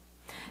site.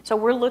 So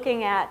we're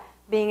looking at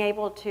being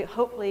able to,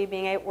 hopefully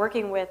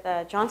working with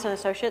Johnson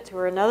Associates, who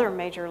are another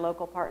major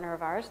local partner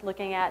of ours,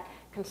 looking at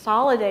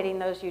consolidating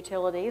those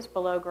utilities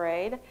below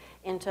grade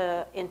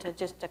into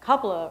just a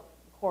couple of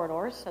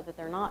corridors so that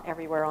they're not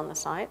everywhere on the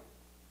site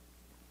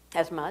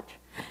as much.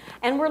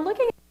 And we're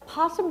looking at the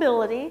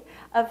possibility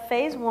of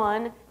phase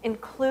 1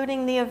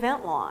 including the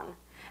event lawn.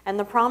 and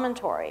the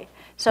promontory,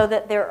 so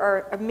that there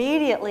are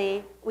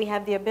we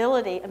have the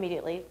ability,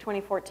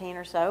 2014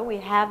 or so, we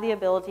have the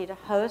ability to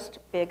host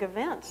big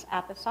events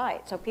at the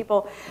site. So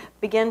people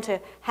begin to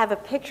have a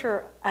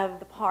picture of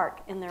the park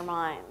in their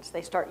minds.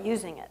 They start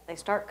using it. They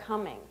start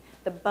coming.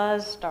 The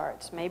buzz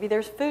starts. Maybe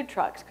there's food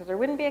trucks, because there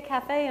wouldn't be a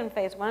cafe in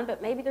phase one,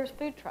 but maybe there's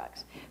food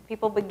trucks.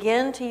 People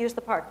begin to use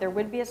the park. There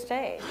would be a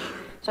stage.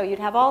 So you'd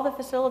have all the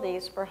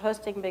facilities for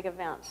hosting big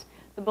events.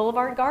 The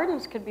Boulevard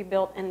Gardens could be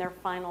built in their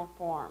final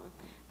form.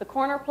 The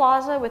corner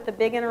plaza with the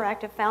big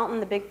interactive fountain,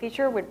 the big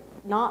feature, would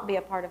not be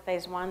a part of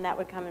phase one. That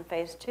would come in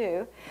phase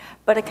two.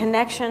 But a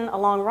connection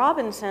along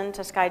Robinson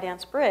to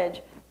Skydance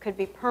Bridge could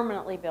be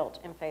permanently built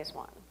in phase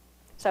one.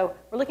 So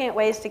we're looking at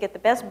ways to get the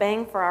best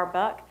bang for our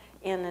buck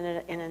in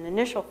an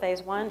initial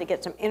phase one, to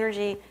get some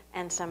energy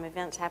and some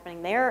events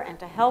happening there, and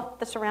to help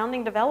the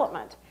surrounding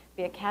development,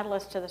 be a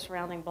catalyst to the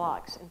surrounding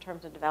blocks in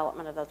terms of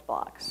development of those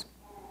blocks.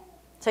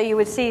 So you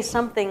would see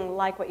something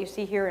like what you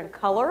see here in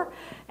color,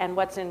 and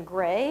what's in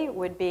gray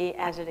would be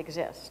as it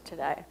exists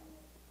today.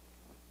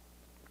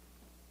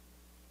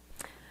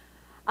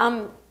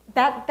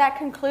 That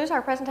concludes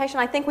our presentation.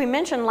 I think we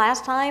mentioned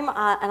last time,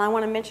 and I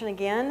want to mention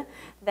again,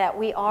 that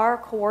we are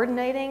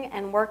coordinating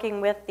and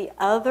working with the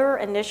other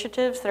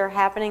initiatives that are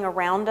happening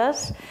around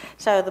us.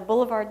 So the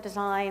boulevard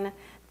design,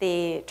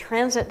 the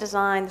transit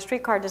design, the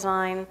streetcar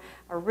design,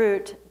 or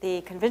route, the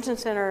convention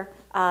center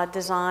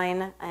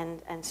design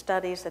and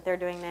studies that they're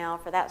doing now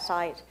for that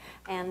site,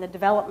 and the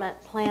development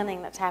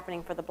planning that's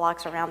happening for the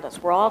blocks around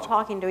us. We're all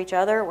talking to each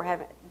other.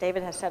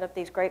 David has set up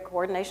these great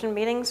coordination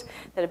meetings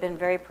that have been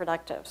very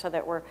productive, so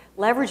that we're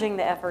leveraging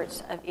the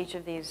efforts of each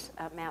of these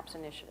MAPS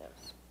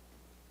initiatives.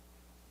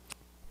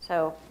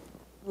 So,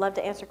 love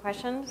to answer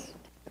questions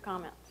or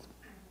comments.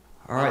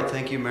 All right,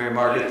 thank you, Mary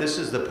Margaret. This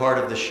is the part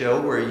of the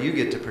show where you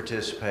get to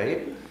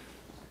participate.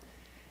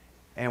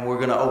 And we're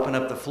going to open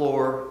up the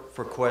floor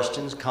for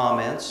questions,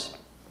 comments.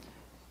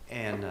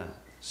 And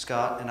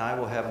Scott and I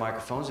will have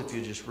microphones. If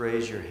you just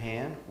raise your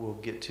hand, we'll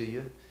get to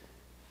you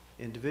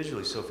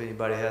individually. So if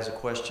anybody has a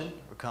question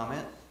or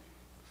comment,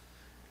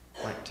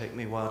 it might take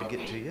me a while to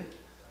get to you.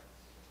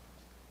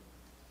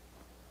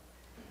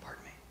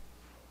 Pardon me.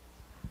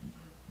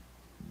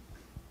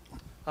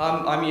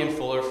 I'm Ian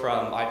Fuller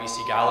from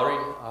IBC Gallery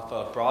off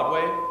of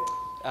Broadway.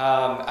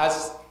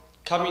 As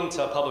coming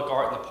to public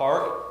art in the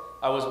park,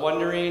 I was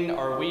wondering,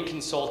 are we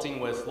consulting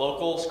with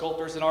local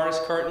sculptors and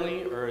artists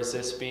currently, or is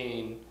this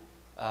being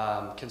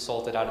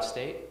consulted out of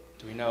state?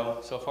 Do we know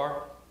so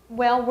far?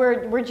 Well,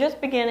 we're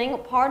just beginning.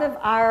 Part of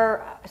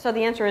our, so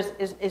the answer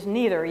is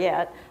neither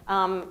yet.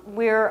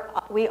 We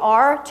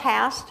are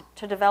tasked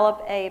to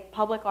develop a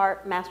public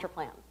art master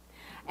plan.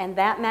 And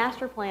that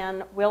master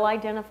plan will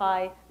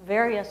identify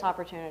various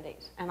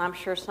opportunities. And I'm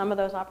sure some of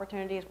those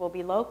opportunities will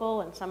be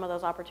local, and some of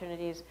those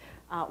opportunities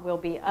will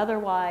be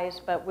otherwise,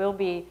 but we'll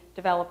be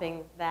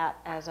developing that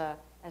as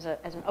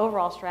an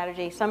overall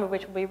strategy, some of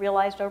which will be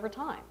realized over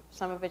time,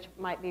 some of which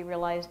might be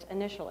realized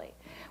initially.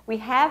 We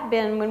have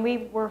been, when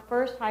we were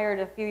first hired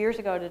a few years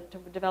ago to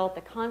develop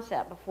the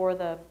concept before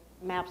the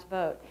MAPS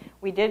vote,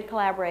 we did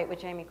collaborate with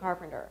Jamie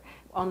Carpenter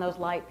on those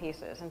light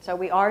pieces, and so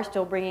we are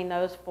still bringing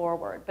those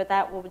forward, but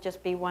that will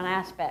just be one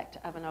aspect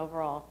of an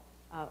overall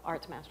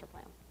arts master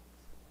plan.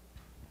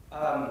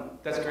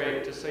 That's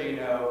great. Just so you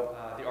know,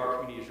 the art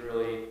community is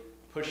really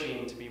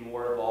pushing to be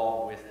more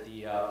involved with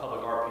the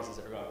public art pieces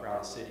that are going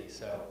around the city,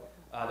 so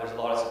there's a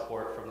lot of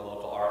support from the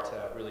local art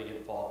to really get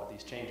involved with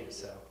these changes,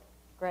 so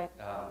great.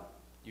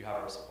 You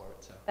have our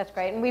support. So that's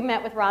great, and we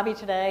met with Robbie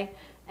today,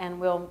 and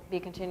we'll be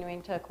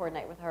continuing to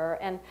coordinate with her.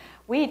 And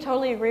we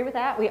totally agree with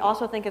that. We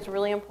also think it's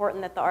really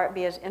important that the art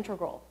be as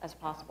integral as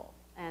possible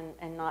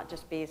and not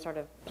just be sort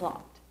of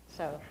plopped.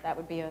 So that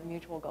would be a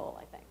mutual goal,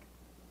 I think.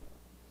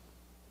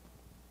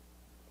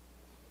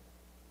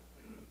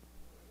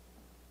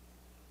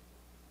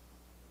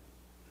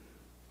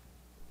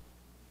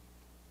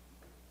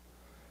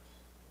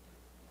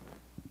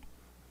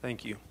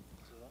 Thank you.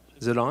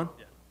 Is it on?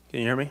 Yeah. Can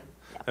you hear me?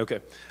 Yeah.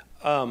 Okay.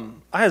 I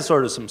had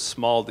sort of some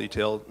small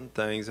detailed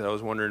things that I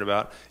was wondering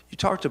about. You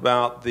talked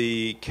about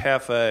the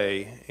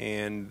cafe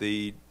and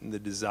the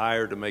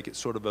desire to make it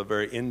sort of a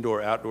very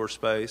indoor-outdoor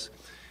space.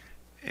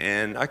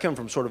 And I come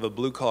from sort of a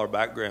blue-collar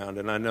background,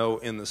 and I know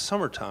in the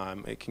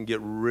summertime it can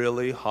get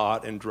really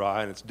hot and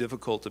dry, and it's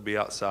difficult to be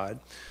outside.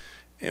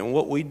 And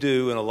what we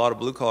do in a lot of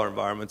blue-collar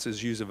environments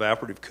is use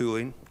evaporative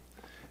cooling.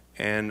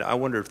 And I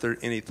wonder if there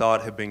any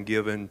thought had been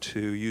given to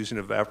using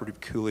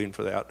evaporative cooling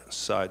for the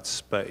outside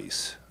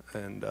space.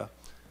 And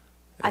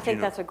I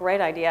think that's a great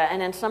idea.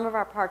 And in some of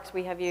our parks,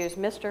 we have used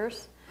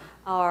misters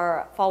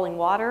or falling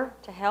water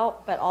to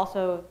help, but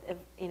also,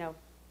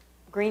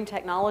 green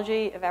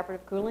technology,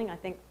 evaporative cooling. I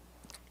think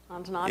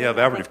Tom's nodding. Yeah,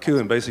 evaporative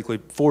cooling, basically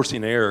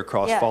forcing air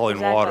across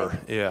falling water.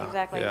 Yeah,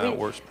 exactly. Yeah, it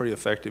works pretty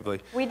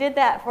effectively. We did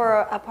that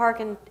for a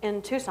park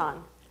in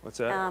Tucson. What's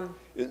that?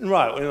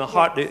 Right, in the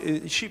hot,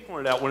 she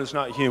pointed out when it's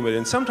not humid,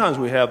 and sometimes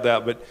we have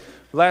that, but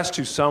the last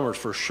 2 summers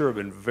for sure have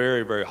been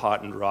very, very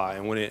hot and dry,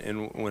 and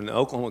when the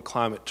Oklahoma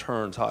climate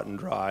turns hot and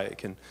dry, it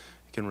can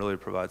can really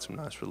provide some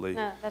nice relief.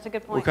 No, that's a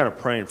good We're point. kind of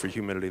praying for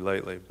humidity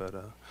lately, but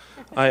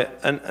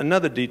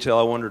another detail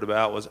I wondered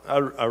about was I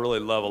really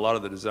love a lot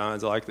of the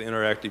designs. I like the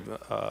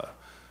interactive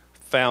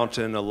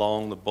fountain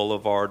along the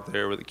boulevard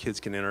there where the kids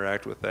can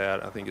interact with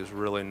that. I think is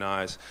really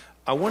nice.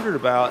 I wondered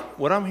about,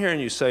 what I'm hearing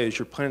you say is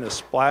you're planning a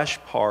splash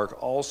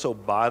park also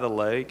by the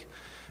lake,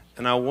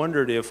 and I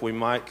wondered if we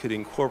could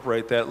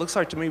incorporate that. It looks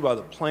like to me by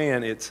the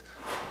plan it's,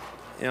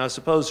 I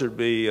suppose there'd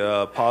be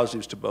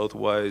positives to both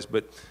ways,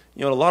 but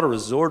a lot of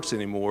resorts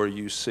anymore,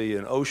 you see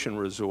an ocean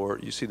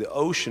resort, you see the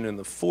ocean in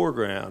the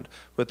foreground,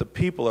 but the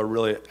people are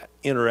really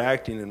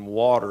interacting in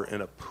water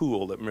in a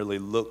pool that merely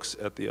looks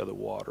at the other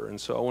water. And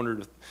so I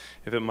wondered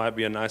if it might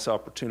be a nice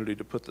opportunity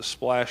to put the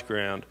splash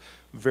ground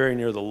very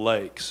near the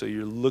lake, so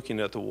you're looking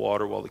at the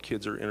water while the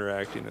kids are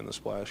interacting in the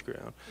splash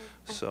ground.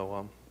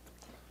 So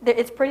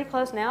It's pretty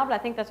close now, but I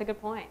think that's a good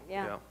point.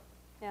 Yeah.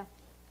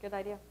 Good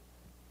idea.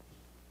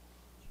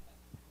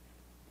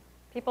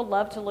 People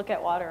love to look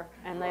at water,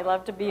 and they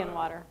love to be in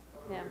water.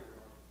 Yeah.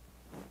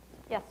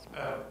 Yes.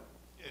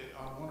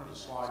 On one of the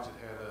slides, it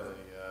had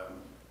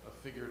a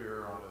figure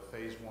there on the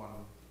Phase 1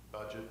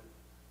 budget.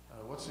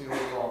 What's the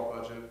overall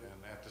budget,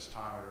 and at this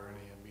time, are there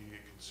any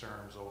immediate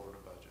concerns over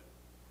the budget?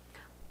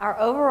 Our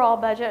overall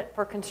budget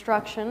for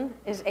construction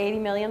is $80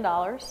 million.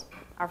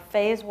 Our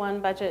Phase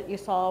 1 budget you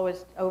saw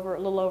was a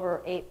little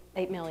over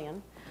 $8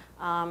 million,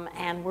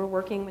 and we're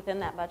working within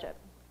that budget.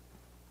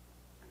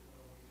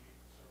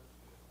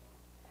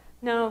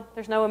 No,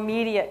 there's no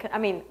immediate,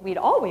 we'd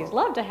always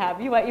love to have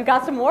you. You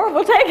got some more?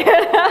 We'll take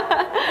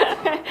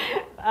it.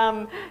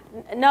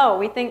 No,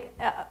 we think,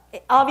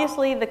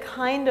 obviously, the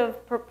kind of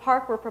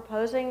park we're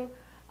proposing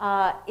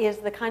is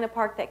the kind of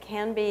park that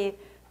can be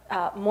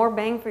more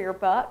bang for your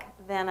buck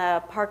than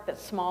a park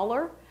that's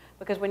smaller,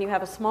 because when you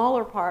have a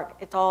smaller park,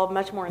 it's all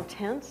much more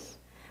intense.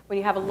 When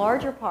you have a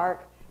larger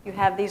park, you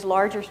have these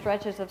larger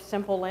stretches of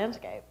simple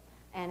landscape,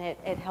 and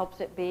it helps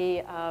it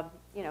be,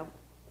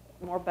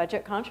 more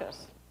budget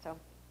conscious. So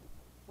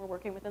we're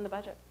working within the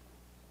budget.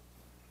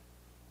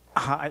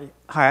 Hi,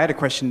 I had a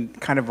question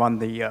kind of on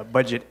the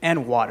budget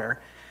and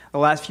water. The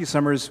last few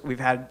summers,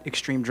 we've had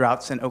extreme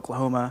droughts in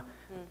Oklahoma.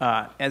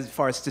 As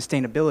far as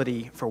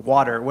sustainability for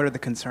water, what are the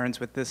concerns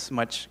with this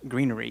much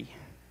greenery?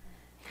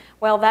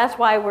 Well, that's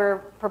why we're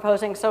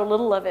proposing so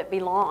little of it be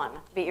lawn,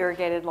 be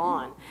irrigated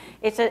lawn.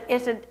 It's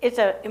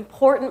an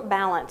important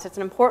balance. It's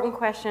an important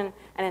question,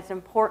 and it's an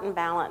important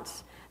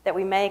balance that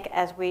we make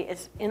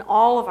it's in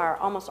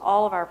almost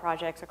all of our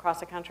projects across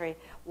the country.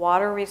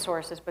 Water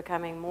resource is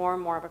becoming more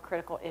and more of a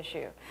critical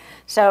issue.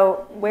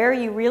 So where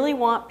you really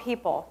want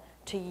people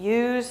to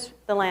use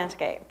the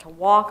landscape, to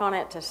walk on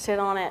it, to sit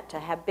on it, to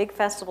have big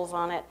festivals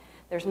on it,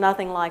 there's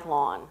nothing like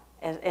lawn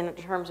in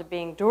terms of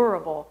being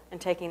durable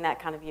and taking that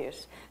kind of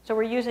use. So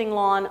we're using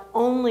lawn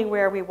only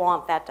where we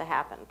want that to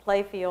happen.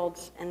 Play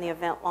fields and the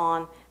event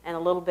lawn and a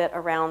little bit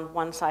around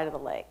one side of the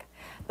lake.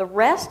 The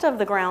rest of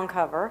the ground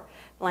cover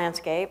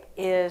landscape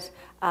is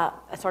a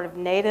sort of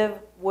native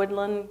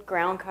woodland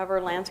ground cover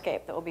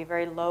landscape that will be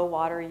very low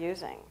water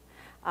using.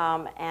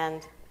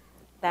 And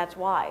that's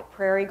why.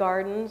 Prairie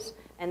gardens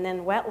and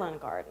then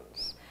wetland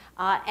gardens.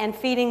 And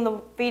feeding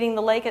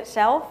the lake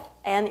itself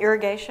and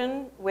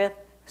irrigation with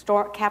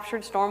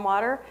captured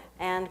stormwater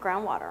and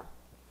groundwater.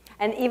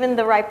 And even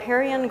the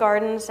riparian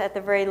gardens at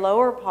the very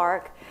lower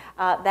park,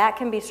 that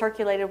can be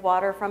circulated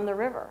water from the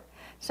river.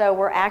 So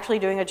we're actually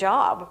doing a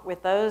job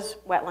with those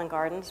wetland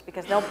gardens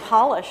because they'll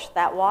polish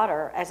that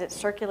water as it's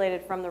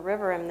circulated from the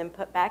river and then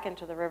put back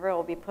into the river. It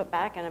will be put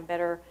back in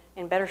better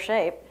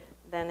shape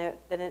than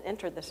it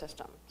entered the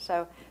system.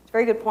 So it's a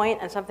very good point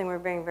and something we're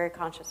being very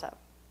conscious of.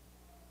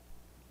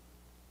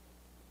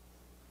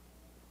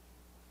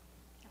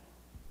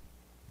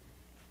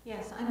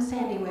 Yes, I'm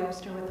Sandy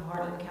Webster with the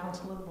Heartland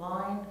Council of the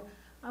Blind.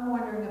 I'm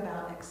wondering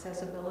about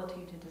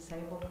accessibility to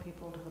disabled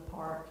people to the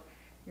park.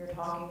 You're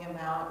talking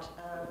about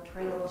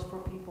trails for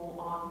people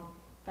on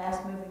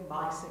fast-moving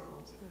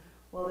bicycles.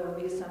 Will there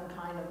be some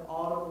kind of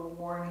audible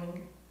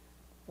warning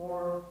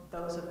for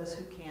those of us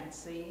who can't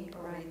see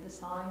or read the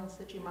signs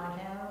that you might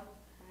have?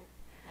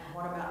 And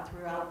what about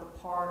throughout the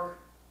park,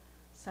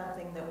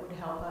 something that would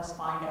help us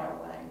find our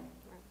way?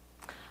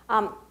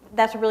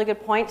 That's a really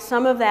good point.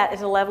 Some of that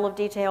is a level of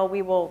detail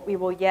we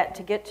will yet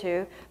to get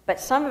to, but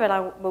some of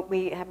it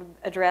we have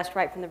addressed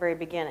right from the very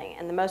beginning.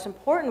 And the most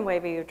important way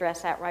we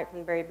address that right from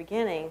the very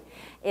beginning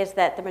is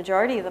that the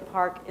majority of the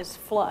park is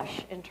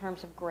flush in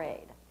terms of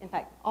grade. In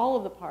fact, all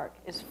of the park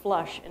is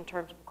flush in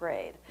terms of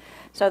grade.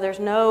 So there's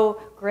no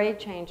grade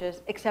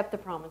changes except the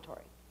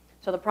promontory.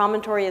 So the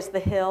promontory is the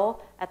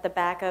hill at the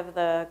back of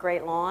the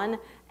Great Lawn,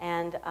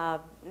 and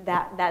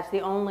that's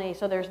the only.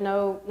 So there's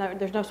no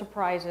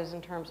surprises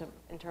in terms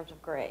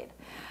of grade.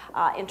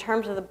 In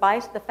terms of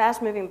the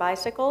fast-moving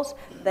bicycles,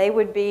 they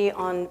would be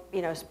on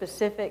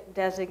specific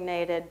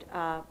designated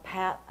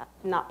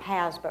not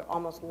paths but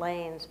almost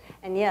lanes.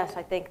 And yes,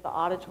 I think the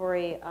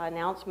auditory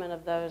announcement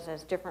of those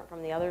as different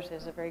from the others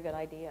is a very good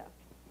idea.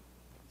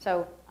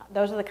 So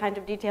those are the kinds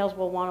of details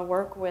we'll want to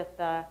work with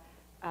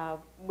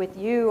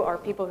you or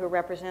people who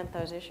represent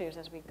those issues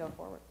as we go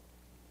forward.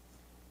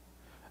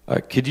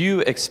 Could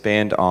you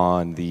expand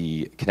on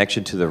the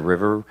connection to the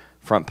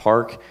riverfront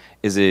park?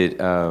 Is it,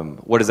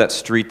 what does that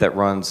street that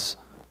runs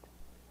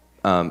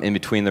in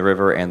between the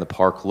river and the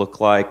park look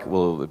like?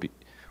 Will it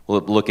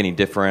look any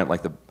different,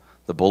 like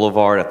the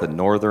boulevard at the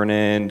northern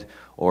end,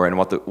 or and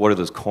what do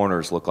those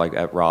corners look like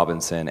at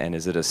Robinson? And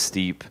is it a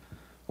steep,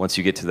 once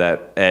you get to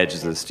that edge,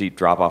 is it a steep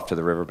drop off to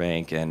the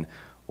riverbank? And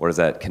what does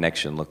that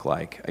connection look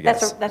like, I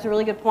guess? That's a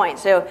really good point.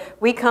 So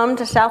we come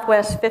to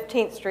Southwest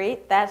 15th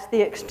Street. That's the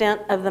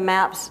extent of the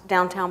MAP's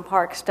downtown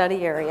park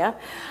study area.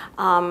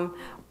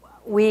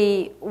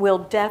 We will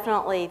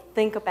definitely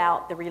think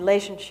about the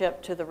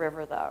relationship to the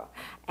river, though.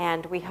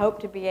 And we hope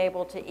to be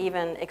able to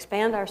even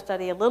expand our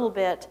study a little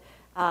bit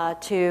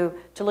to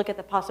look at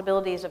the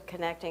possibilities of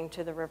connecting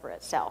to the river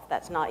itself.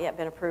 That's not yet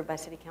been approved by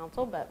City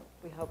Council, but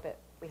we hope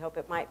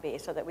it might be,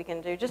 so that we can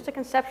do just a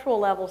conceptual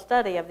level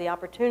study of the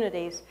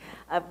opportunities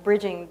of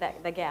bridging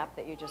the gap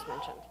that you just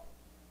mentioned.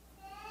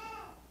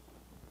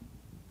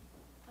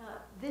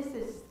 This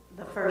is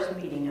the first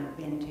meeting I've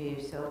been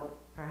to, so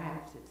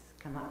perhaps it's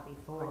come up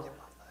before.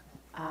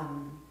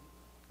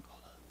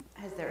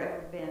 Has there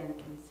ever been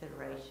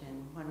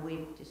consideration when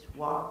we've just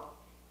walked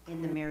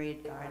in the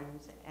myriad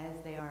gardens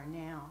as they are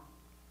now,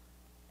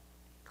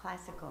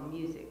 classical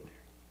music,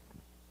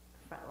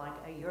 like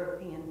a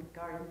European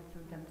garden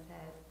sometimes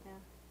has,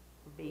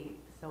 would be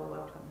so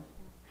welcome.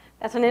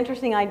 That's an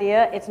interesting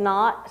idea. It's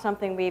not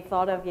something we've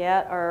thought of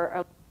yet,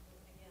 or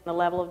the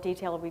level of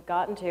detail we've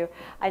gotten to.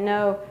 I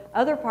know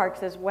other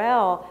parks as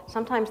well,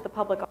 sometimes the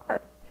public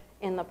art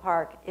in the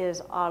park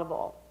is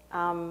audible.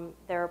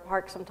 There are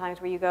parks sometimes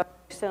where you go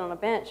sit on a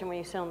bench, and when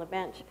you sit on the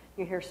bench,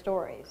 you hear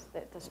stories,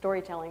 the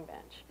storytelling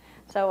bench.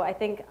 So I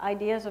think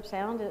ideas of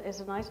sound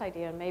is a nice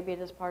idea, and maybe it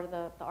is part of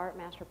the art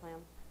master plan.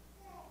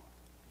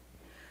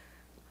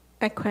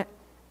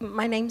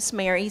 My name's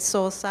Mary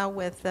Sosa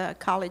with the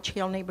College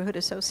Hill Neighborhood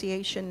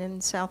Association in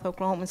South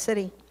Oklahoma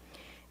City.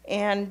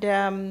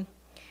 And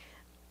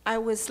I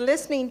was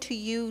listening to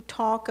you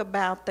talk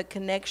about the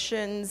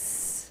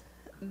connections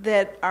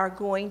that are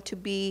going to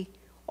be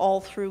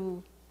all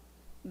through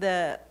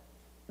the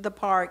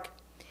park.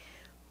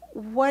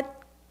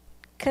 What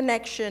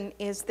connection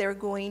is there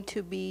going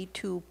to be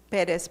to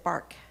Perez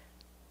Park?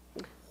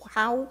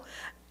 How?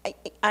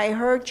 I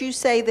heard you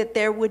say that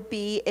there would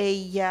be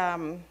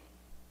a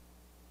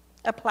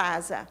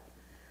plaza,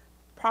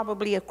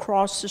 probably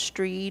across the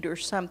street or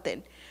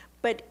something.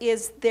 But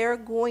is there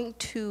going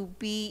to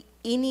be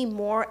any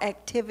more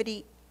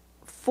activity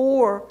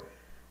for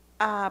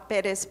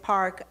Perez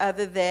Park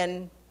other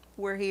than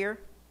we're here?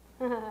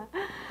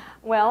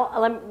 Well,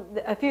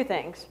 a few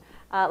things.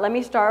 Let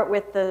me start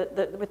with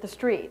the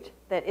street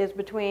that is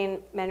between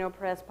Manuel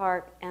Perez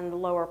Park and the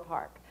lower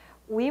park.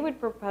 We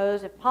would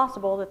propose, if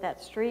possible,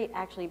 that street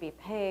actually be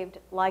paved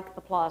like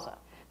the plaza,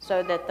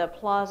 so that the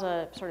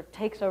plaza sort of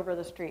takes over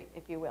the street,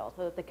 if you will,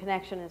 so that the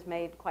connection is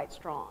made quite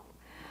strong.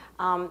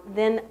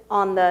 Then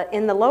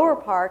in the lower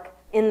park,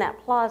 in that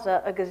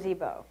plaza, a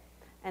gazebo.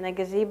 And a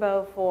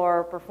gazebo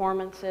for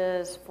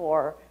performances,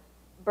 for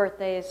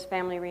birthdays,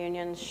 family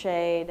reunions,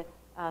 shade,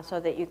 so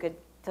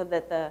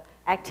that the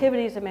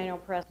activities of Manuel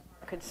Perez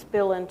could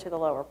spill into the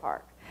lower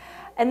park.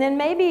 And then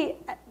maybe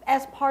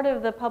as part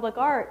of the public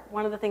art,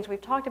 one of the things we've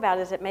talked about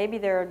is that maybe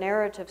there are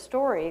narrative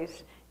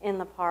stories in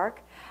the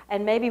park,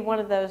 and maybe one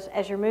of those,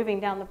 as you're moving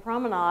down the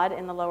promenade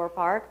in the lower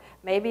park,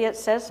 maybe it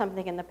says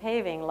something in the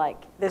paving like,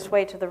 this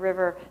way to the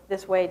river,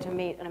 this way to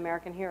meet an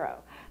American hero.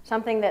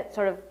 Something that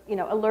sort of,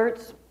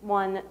 alerts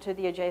one to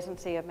the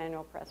adjacency of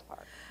Manuel Perez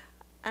Park.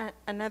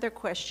 Another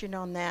question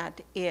on that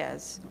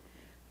is,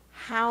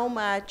 how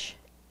much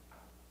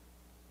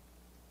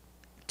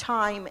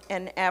time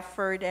and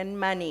effort and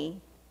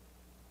money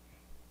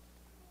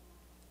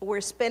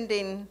we're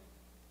spending?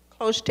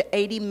 Close to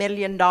 $80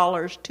 million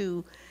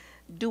to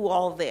do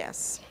all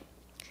this.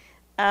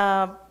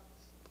 How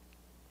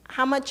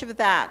much of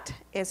that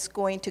is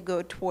going to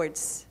go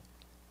towards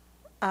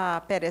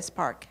Perez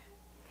Park?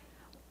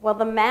 Well,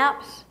 the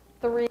MAP's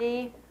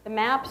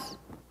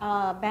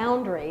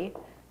boundary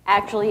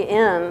actually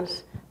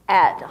ends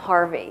at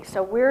Harvey.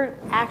 So we're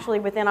actually,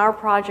 within our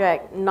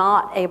project,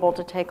 not able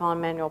to take on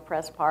Manuel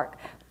Perez Park.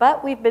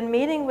 But we've been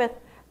meeting with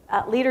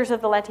leaders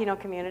of the Latino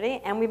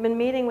community, and we've been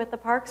meeting with the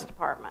Parks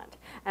Department.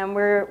 And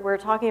we're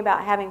talking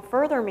about having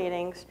further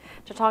meetings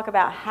to talk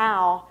about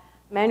how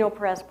Manuel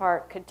Perez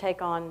Park could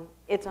take on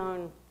its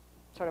own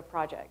sort of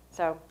project.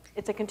 So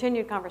it's a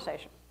continued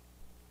conversation.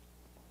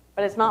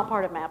 But it's not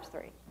part of MAPS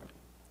 3.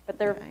 But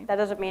that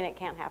doesn't mean it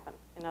can't happen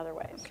in other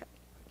ways. Okay.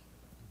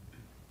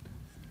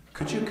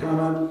 Could you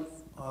comment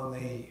on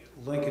the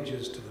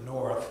linkages to the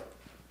north,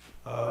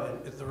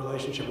 the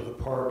relationship of the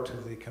park to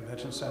the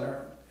convention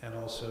center and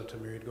also to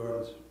Myriad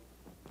Gardens?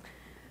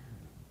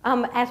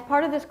 As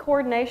part of this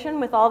coordination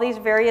with all these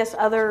various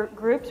other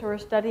groups who are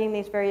studying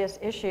these various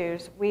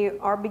issues, we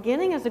are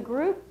beginning as a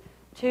group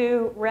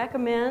to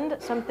recommend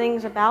some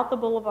things about the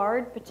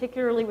boulevard,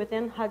 particularly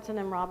within Hudson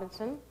and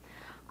Robinson.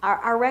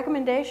 Our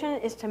recommendation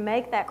is to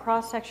make that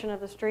cross-section of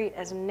the street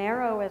as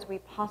narrow as we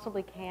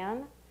possibly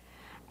can,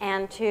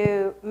 and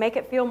to make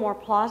it feel more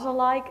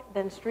plaza-like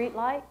than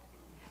street-like,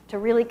 to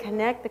really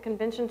connect the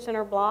convention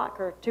center block,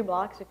 or 2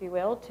 blocks, if you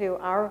will, to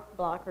our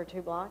block or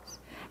 2 blocks,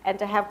 and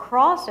to have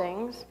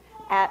crossings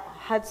at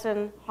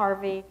Hudson,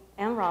 Harvey,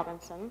 and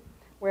Robinson,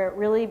 where it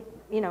really,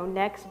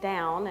 necks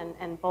down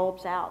and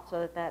bulbs out,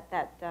 so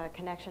that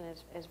connection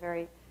is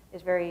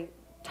very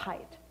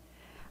tight.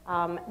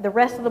 The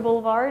rest of the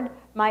boulevard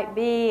might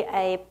be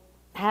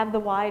have the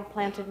wide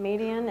planted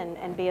median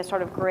and be a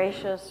sort of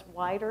gracious,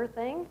 wider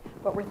thing,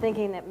 but we're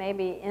thinking that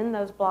maybe in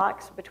those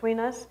blocks between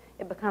us,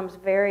 it becomes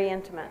very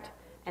intimate.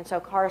 And so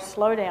cars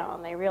slow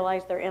down, they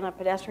realize they're in a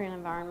pedestrian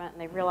environment,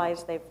 and they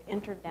realize they've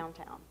entered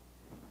downtown.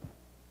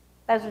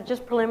 Those are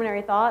just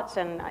preliminary thoughts,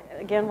 and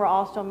again, we're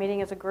all still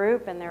meeting as a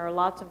group, and there are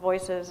lots of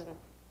voices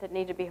that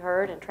need to be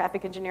heard, and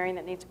traffic engineering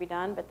that needs to be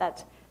done, but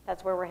that's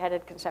where we're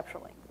headed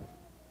conceptually.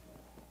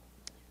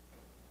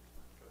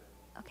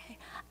 Okay.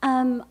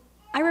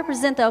 I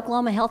represent the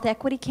Oklahoma Health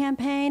Equity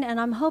Campaign, and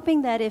I'm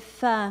hoping that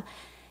if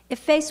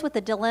faced with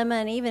a dilemma,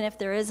 and even if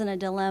there isn't a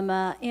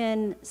dilemma,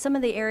 in some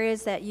of the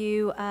areas that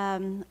you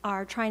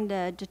are trying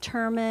to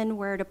determine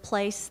where to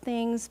place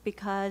things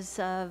because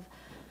of,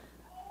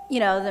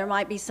 there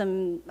might be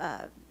some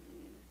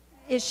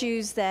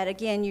issues that,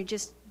 again, you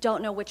just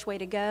don't know which way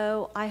to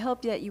go. I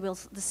hope that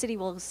the city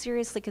will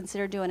seriously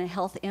consider doing a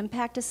health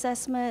impact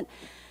assessment,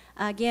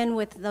 again,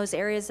 with those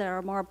areas that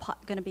are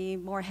going to be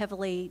more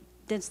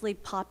densely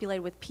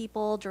populated with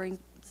people during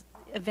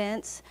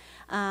events,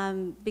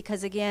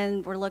 because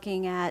again, we're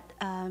looking at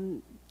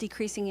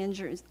decreasing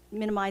injuries,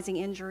 minimizing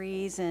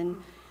injuries, and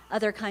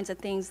other kinds of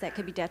things that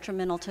could be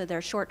detrimental to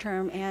their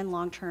short-term and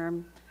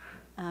long-term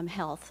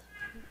health.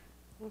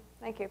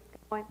 Thank you.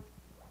 Good point.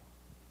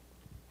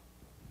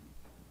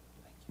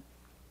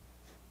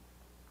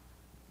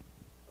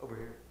 Over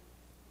here.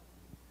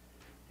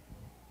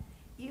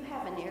 You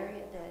have an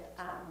area that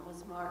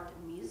was marked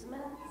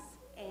amusements,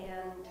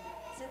 and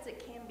since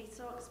it can be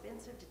so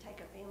expensive to take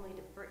a family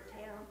to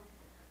Bricktown,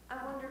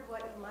 I wondered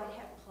what you might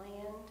have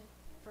planned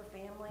for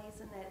families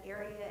in that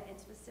area, and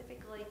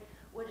specifically,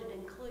 would it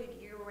include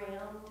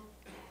year-round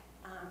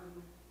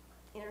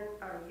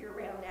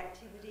year-round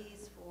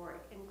activities for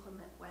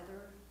inclement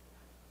weather?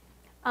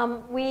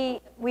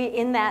 We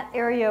in that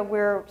area,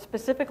 we're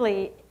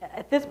specifically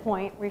at this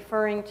point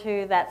referring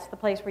to that's the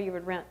place where you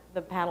would rent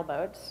the paddle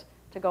boats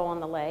to go on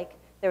the lake.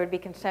 There would be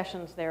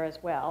concessions there as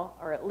well,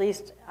 or at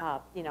least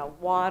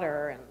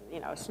water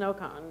and snow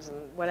cones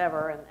and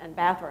whatever, and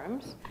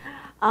bathrooms.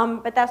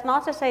 But that's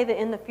not to say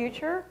that in the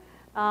future,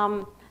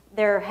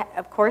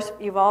 of course,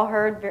 you've all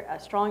heard a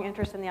strong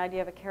interest in the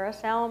idea of a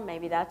carousel.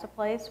 Maybe that's a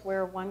place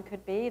where one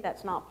could be.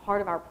 That's not part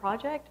of our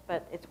project,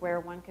 but it's where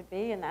one could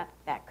be, and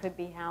that could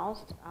be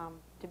housed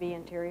to be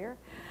interior.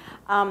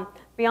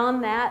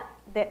 Beyond that,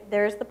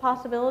 there's the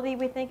possibility,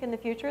 we think, in the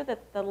future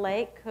that the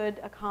lake could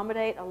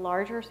accommodate a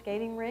larger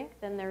skating rink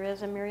than there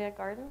is in Myriad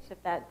Gardens.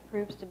 If that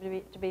proves to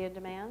be a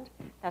demand,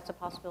 that's a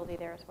possibility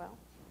there as well.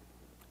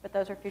 But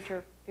those are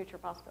future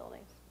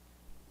possibilities.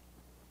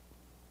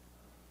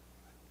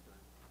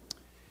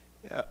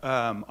 Yeah,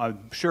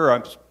 I'm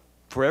sure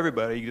for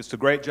everybody, it's a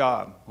great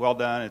job. Well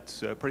done.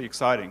 It's pretty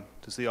exciting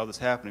to see all this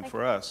happening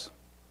for us.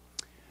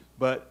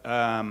 But,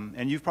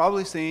 and you've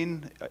probably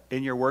seen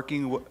in your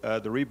working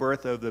the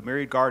rebirth of the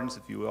Myriad Gardens,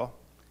 if you will.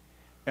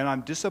 And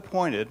I'm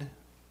disappointed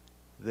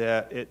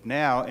that it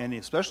now, and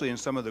especially in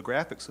some of the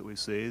graphics that we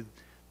see,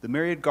 the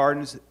Myriad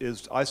Gardens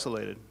is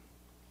isolated.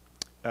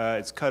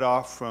 It's cut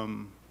off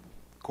from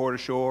core to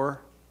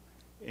shore.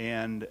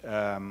 And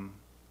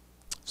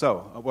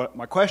so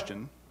my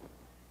question,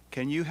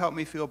 can you help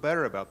me feel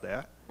better about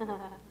that?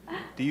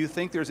 Do you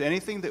think there's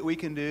anything that we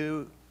can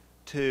do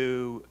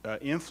to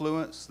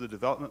influence the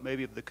development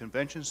maybe of the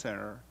convention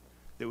center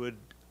that would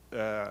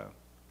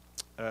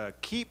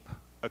keep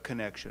a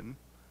connection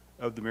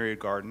of the Myriad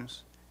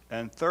Gardens?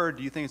 And third,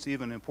 do you think it's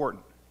even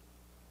important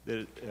that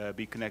it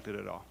be connected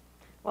at all?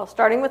 Well,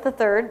 starting with the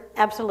third,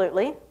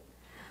 absolutely.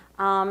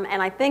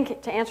 And I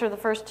think to answer the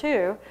first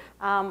two,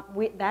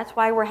 that's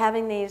why we're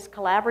having these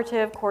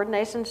collaborative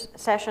coordination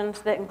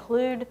sessions that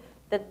include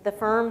the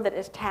firm that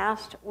is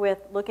tasked with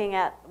looking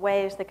at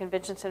ways the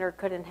convention center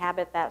could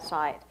inhabit that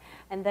site.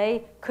 And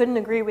they couldn't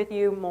agree with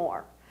you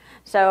more.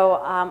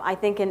 So I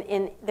think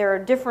there are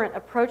different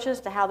approaches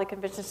to how the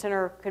convention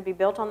center could be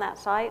built on that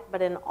site,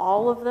 but in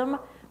all of them,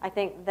 I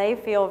think they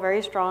feel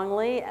very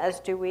strongly, as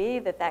do we,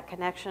 that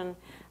connection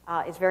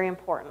is very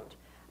important.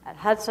 At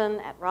Hudson,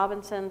 at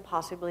Robinson,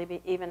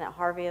 possibly even at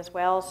Harvey as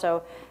well.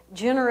 So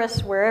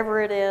generous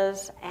wherever it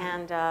is,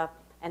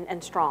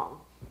 and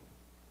strong.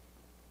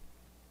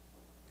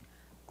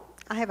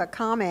 I have a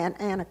comment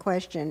and a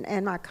question,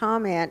 and my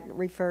comment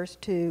refers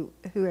to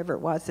whoever it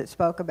was that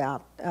spoke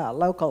about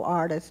local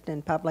artists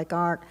and public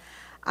art.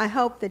 I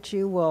hope that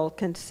you will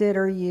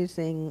consider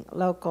using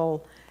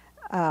local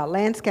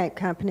landscape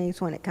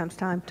companies when it comes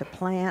time to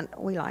plant.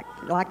 We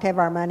like to have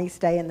our money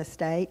stay in the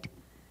state.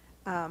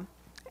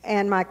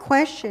 And my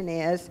question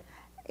is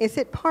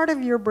it part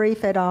of your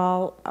brief at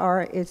all,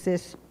 or is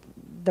this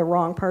the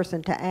wrong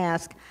person to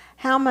ask,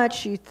 how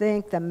much you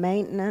think the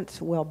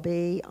maintenance will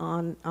be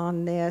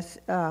on this?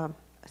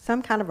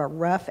 Some kind of a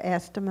rough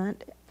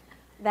estimate?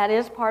 That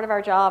is part of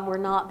our job. We're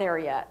not there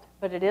yet,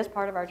 but it is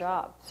part of our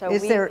job. So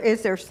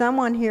is there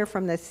someone here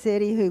from the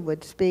city who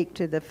would speak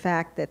to the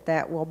fact that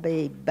that will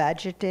be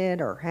budgeted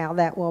or how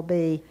that will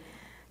be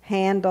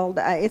handled?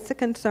 It's a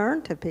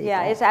concern to people.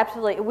 Yeah, it's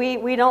absolutely.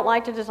 We don't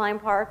like to design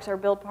parks or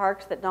build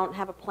parks that don't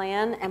have a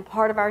plan, and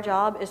part of our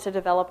job is to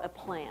develop a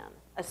plan,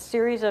 a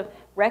series of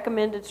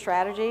recommended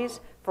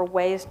strategies for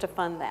ways to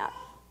fund that.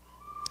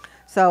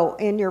 So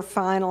in your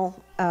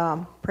final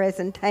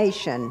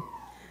presentation,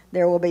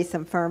 there will be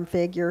some firm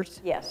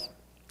figures? Yes.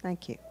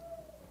 Thank you.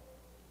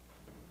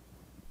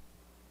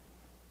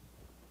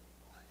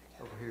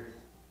 Over here.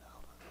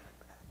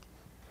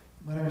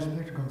 My name is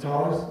Victor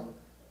Gonzalez.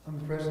 I'm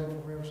the president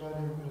of Riverside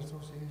Neighborhood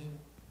Association,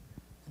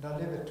 and I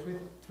live at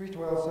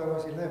 312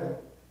 Southwest 11.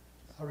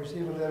 I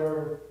received a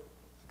letter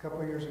a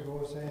couple of years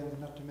ago saying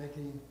not to make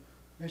any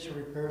major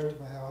repairs to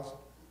my house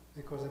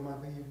because they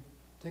might be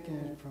taking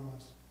it from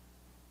us.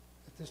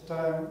 At this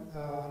time,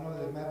 I know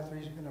that map 3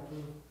 has been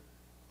approved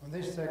on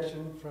this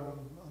section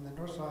on the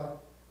north side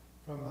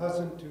from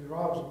Hudson to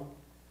Robson,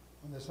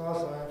 on the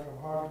south side from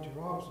Harvey to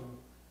Robson.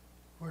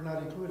 We're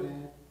not included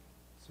in it,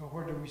 so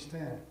where do we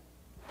stand?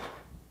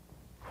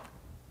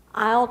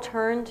 I'll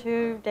turn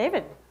to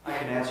David. I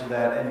can answer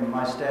that, and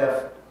my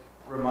staff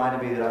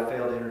reminded me that I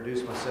failed to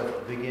introduce myself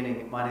at the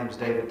beginning. My name is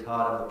David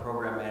Todd. I'm the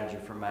program manager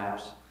for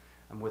MAPS.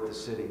 I'm with the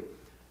city.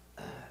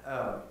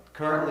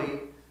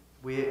 Currently,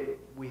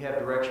 we have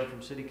direction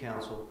from City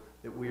Council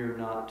that we are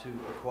not to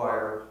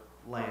acquire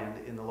land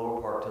in the lower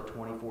park till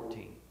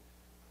 2014.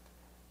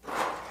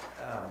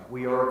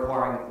 We are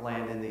acquiring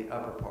land in the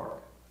upper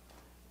park.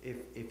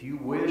 If you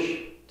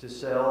wish to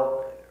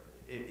sell,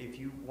 if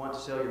you want to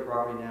sell your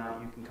property now,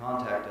 you can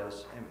contact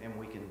us and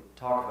we can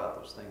talk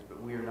about those things,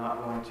 but we are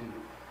not going to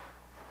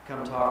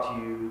come talk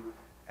to you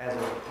as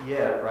of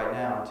yet right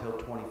now until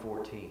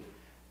 2014.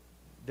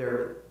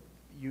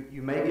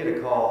 You may get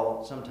a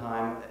call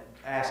sometime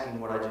asking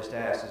what I just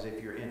asked as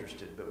if you're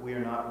interested, but we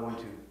are not going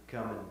to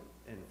come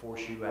and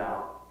force you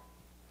out,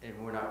 and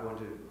we're not going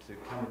to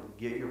come and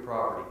get your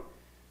property.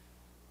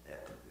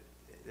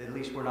 At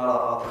least we're not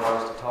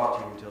authorized to talk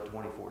to you until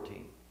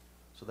 2014.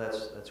 So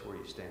that's where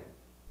you stand.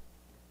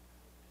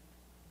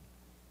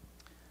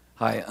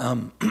 Hi,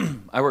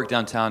 I work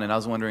downtown, and I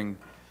was wondering,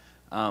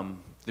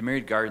 the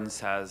Myriad Gardens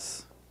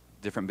has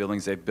different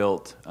buildings they've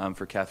built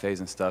for cafes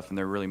and stuff, and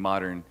they're really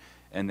modern,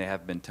 and they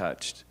have been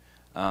touched.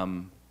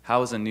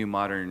 How is a new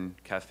modern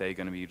cafe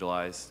going to be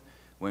utilized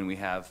when we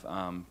have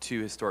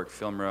 2 historic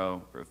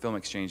film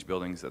exchange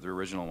buildings, that the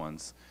original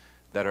ones,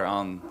 that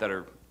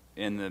are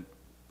in the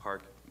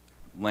park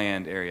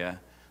land area?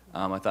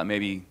 I thought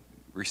maybe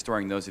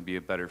restoring those would be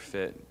a better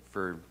fit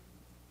for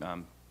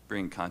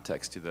bringing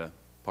context to the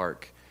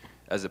park,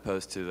 as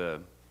opposed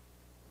to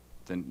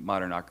the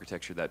modern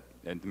architecture that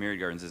at the Myriad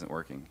Gardens isn't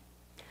working.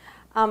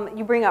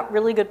 You bring up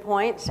really good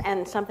points,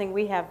 and something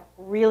we have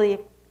really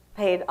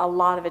paid a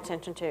lot of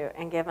attention to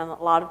and given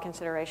a lot of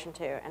consideration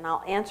to. And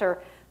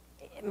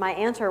my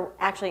answer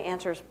actually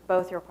answers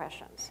both your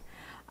questions.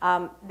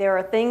 There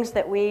are things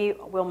that we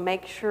will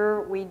make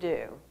sure we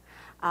do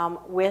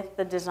with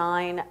the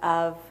design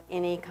of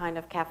any kind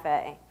of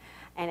cafe.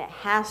 And it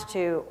has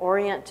to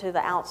orient to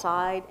the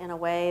outside in a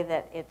way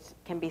that it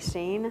can be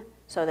seen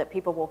so that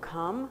people will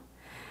come.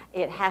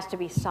 It has to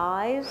be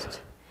sized.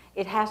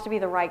 It has to be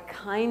the right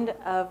kind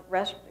of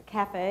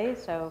cafe.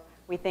 So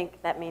we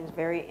think that means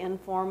very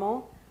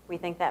informal. We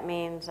think that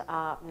means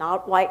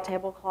not white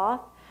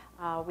tablecloth.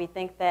 We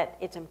think that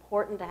it's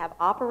important to have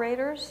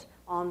operators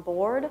on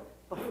board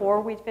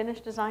before we finish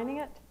designing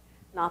it,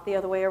 not the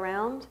other way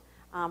around.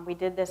 We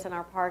did this in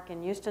our park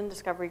in Houston,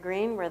 Discovery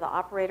Green, where the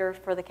operators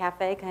for the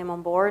cafe came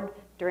on board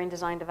during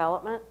design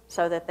development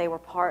so that they were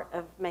part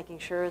of making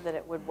sure that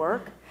it would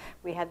work.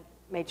 We had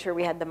made sure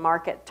we had the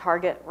market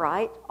target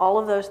right. All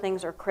of those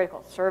things are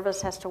critical.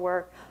 Service has to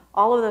work.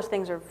 All of those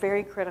things are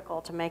very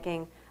critical to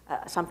making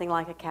something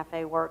like a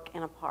cafe work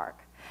in a park.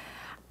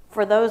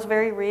 For those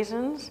very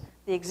reasons,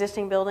 the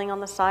existing building on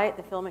the site,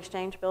 the Film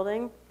Exchange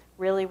building,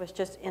 really was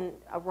just in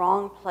a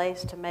wrong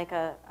place to make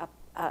a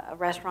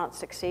restaurant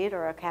succeed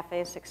or a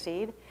cafe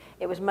succeed.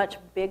 It was much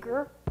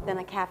bigger than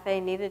a cafe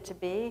needed to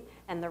be,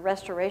 and the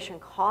restoration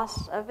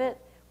costs of it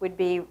would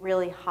be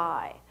really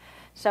high.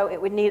 So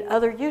it would need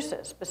other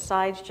uses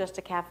besides just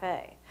a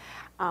cafe.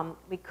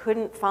 We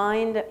couldn't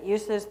find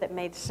uses that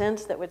made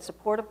sense that would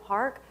support a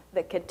park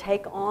that could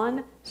take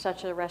on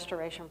such a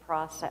restoration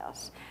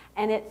process.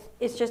 And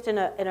it's just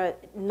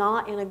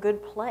not in a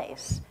good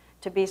place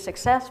to be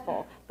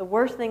successful. The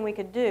worst thing we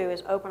could do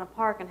is open a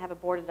park and have a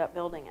boarded up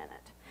building in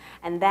it.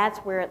 And that's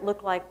where it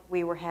looked like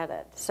we were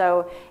headed.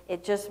 So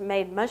it just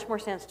made much more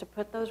sense to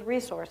put those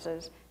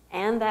resources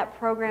and that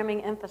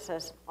programming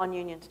emphasis on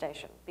Union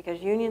Station,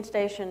 because Union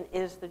Station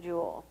is the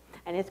jewel.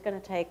 And it's going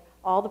to take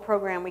all the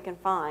program we can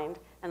find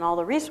and all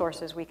the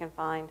resources we can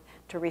find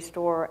to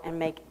restore and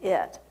make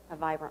it a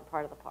vibrant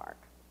part of the park.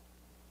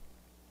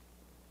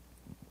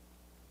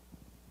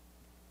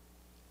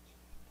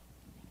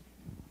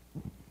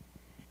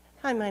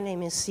 Hi, my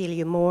name is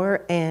Celia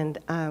Moore, and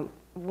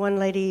one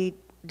lady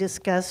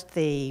discussed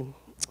the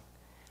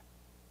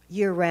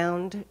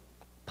year-round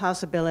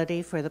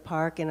possibility for the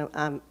park, and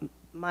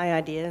my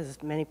idea,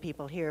 as many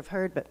people here have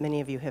heard, but many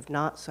of you have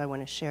not, so I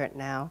want to share it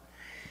now,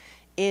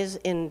 is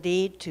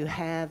indeed to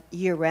have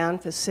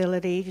year-round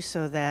facilities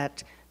so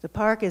that the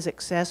park is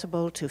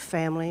accessible to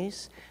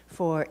families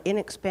for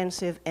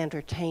inexpensive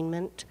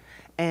entertainment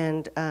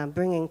and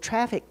bringing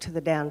traffic to the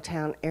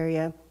downtown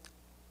area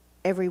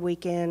every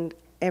weekend,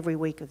 every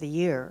week of the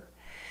year.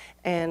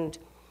 And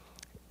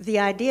the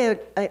idea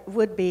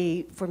would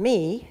be, for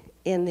me,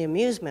 in the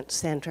amusement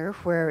center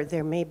where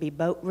there may be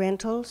boat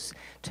rentals,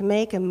 to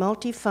make a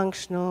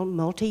multifunctional,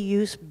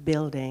 multi-use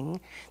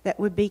building that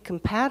would be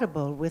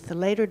compatible with the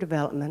later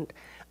development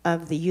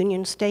of the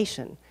Union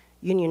Station.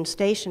 Union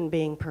Station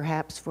being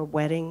perhaps for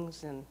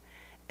weddings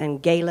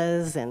and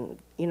galas and,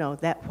 you know,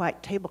 that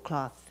white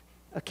tablecloth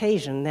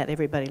occasion that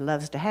everybody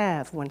loves to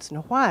have once in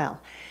a while.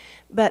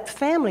 But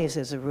families,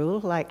 as a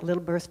rule, like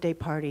little birthday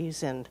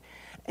parties and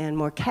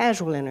more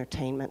casual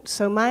entertainment.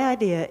 So my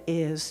idea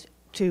is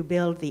to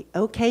build the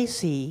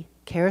OKC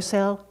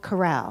Carousel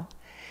Corral.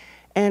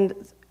 And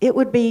it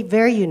would be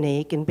very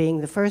unique in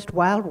being the first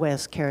Wild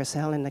West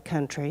carousel in the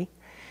country,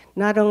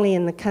 not only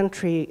in the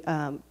country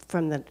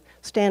from the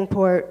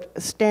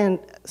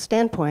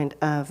standpoint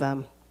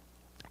of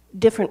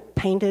different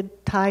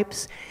painted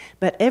types,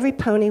 but every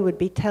pony would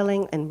be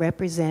telling and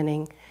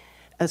representing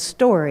a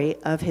story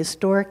of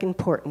historic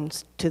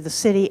importance to the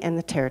city and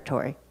the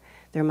territory.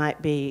 There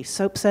might be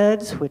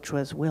Soapsuds, which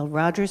was Will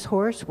Rogers'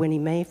 horse, Winnie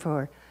Mae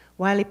for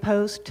Wiley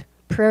Post,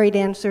 Prairie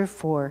Dancer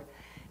for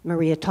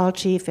Maria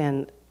Tallchief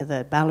and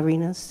the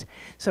ballerinas.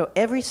 So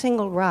every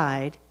single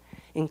ride,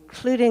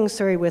 including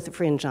Surrey with a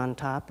Fringe on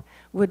top,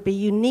 would be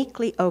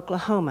uniquely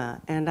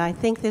Oklahoma. And I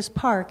think this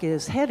park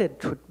is headed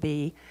to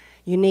be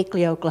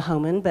uniquely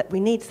Oklahoman, but we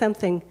need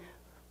something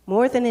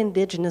more than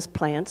indigenous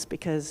plants,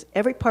 because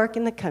every park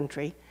in the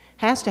country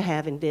has to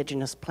have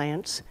indigenous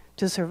plants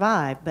to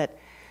survive. But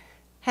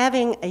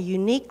having a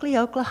uniquely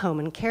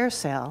Oklahoman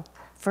carousel,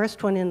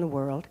 first one in the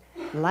world,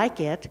 like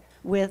it,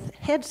 with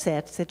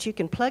headsets that you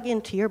can plug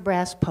into your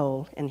brass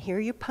pole and hear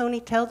your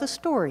pony tell the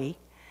story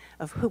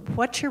of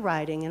what you're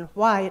riding and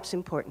why it's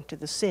important to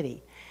the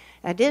city.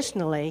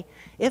 Additionally,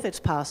 if it's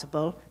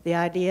possible, the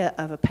idea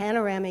of a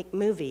panoramic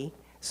movie,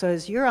 so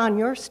as you're on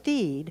your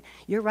steed,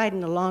 you're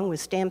riding along with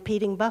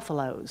stampeding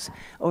buffaloes,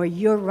 or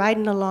you're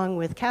riding along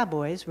with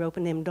cowboys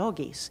roping them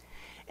doggies.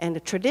 And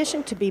a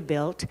tradition to be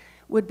built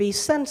would be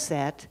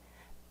sunset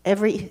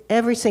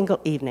every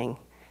single evening.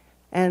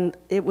 And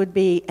it would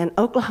be an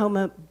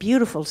Oklahoma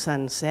beautiful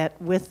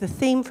sunset with the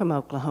theme from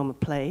Oklahoma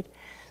played.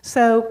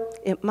 So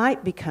it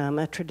might become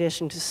a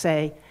tradition to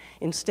say,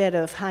 instead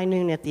of high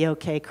noon at the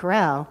OK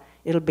Corral,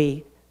 it'll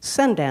be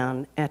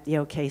sundown at the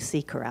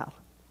OKC Corral.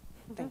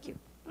 Thank you.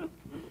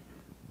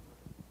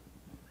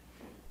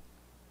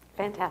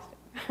 Fantastic.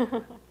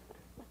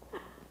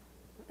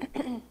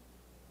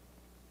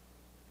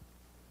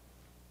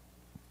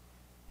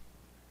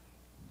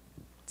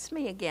 It's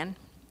me again.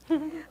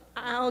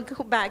 I'll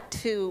go back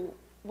to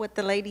what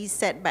the lady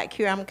said back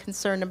here. I'm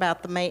concerned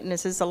about the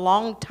maintenance. As a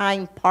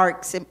long-time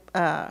parks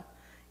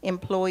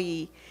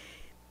employee,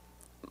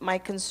 my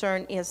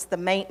concern is the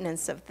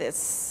maintenance of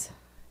this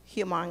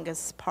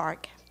humongous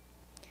park.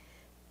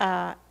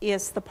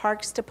 Is the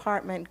Parks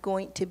Department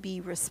going to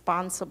be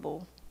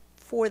responsible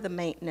for the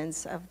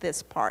maintenance of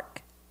this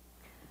park?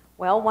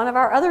 Well, one of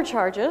our other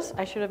charges,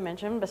 I should have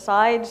mentioned,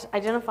 besides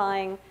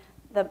identifying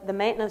the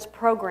maintenance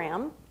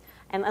program,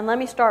 and let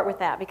me start with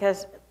that,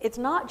 because it's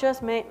not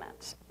just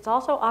maintenance, it's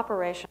also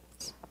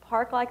operations. A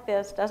park like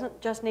this doesn't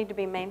just need to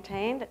be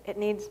maintained, it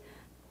needs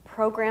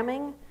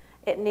programming,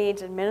 it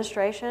needs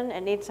administration,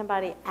 it needs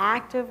somebody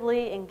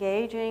actively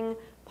engaging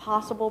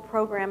possible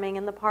programming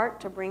in the park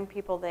to bring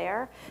people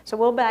there. So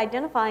we'll be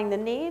identifying the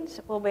needs,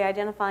 we'll be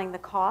identifying the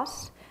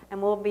costs,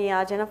 and we'll be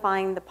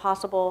identifying the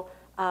possible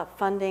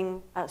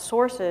funding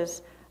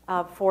sources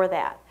for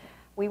that.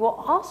 We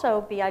will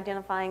also be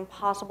identifying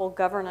possible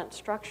governance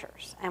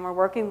structures, and we're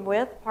working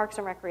with Parks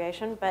and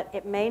Recreation, but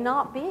it may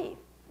not be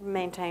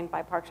maintained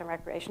by Parks and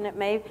Recreation. There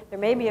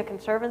may be a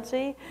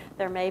conservancy,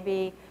 there may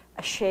be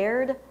a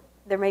shared,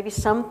 there may be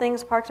some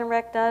things Parks and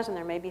Rec does, and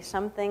there may be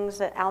some things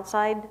that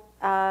outside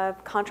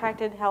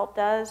contracted help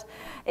does.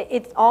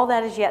 All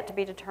that is yet to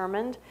be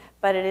determined,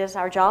 but it is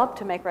our job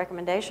to make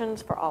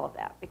recommendations for all of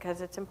that,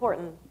 because it's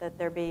important that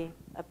there be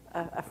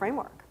a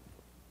framework.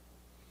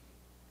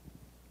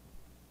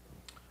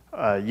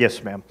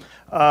 Yes, ma'am.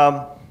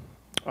 I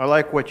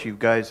like what you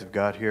guys have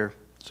got here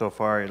so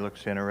far. It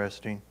looks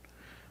interesting.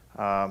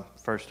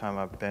 First time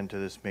I've been to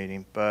this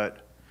meeting,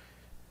 but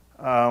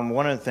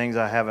one of the things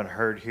I haven't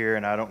heard here,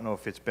 and I don't know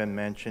if it's been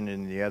mentioned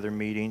in the other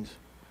meetings,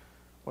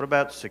 what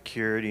about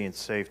security and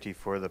safety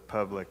for the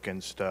public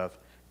and stuff?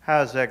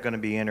 How is that going to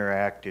be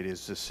interacted?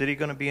 Is the city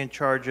going to be in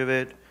charge of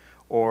it,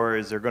 or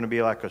is there going to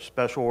be like a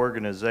special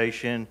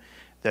organization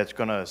that's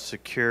going to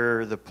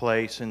secure the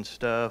place and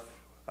stuff?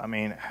 I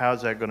mean,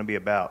 how's that going to be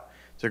about?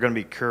 Is there going to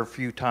be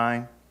curfew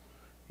time?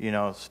 you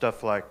know,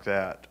 stuff like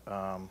that.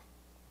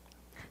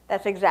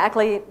 That's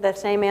exactly the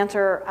same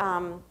answer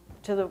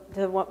to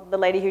the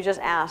lady who just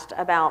asked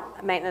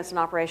about maintenance and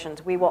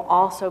operations. We will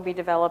also be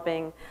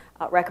developing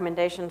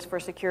recommendations for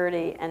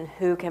security and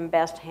who can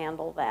best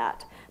handle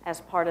that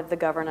as part of the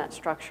governance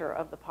structure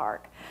of the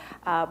park.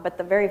 But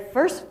the very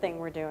first thing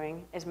we're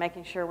doing is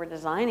making sure we're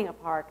designing a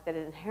park that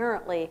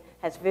inherently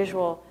has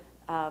visual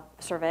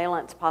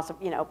surveillance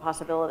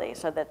possibilities,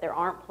 so that there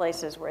aren't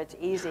places where it's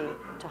easy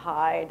to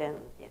hide and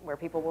where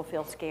people will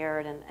feel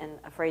scared and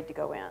afraid to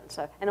go in.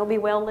 So, and it'll be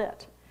well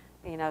lit.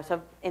 You know,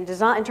 so in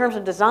terms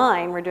of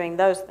design, we're doing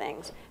those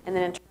things, and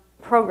then in terms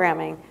of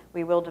programming,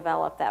 we will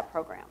develop that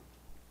program.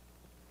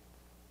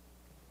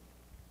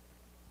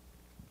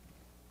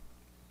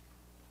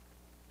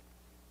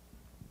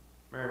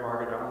 Mary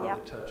Margaret, I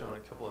wanted to touch on a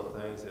couple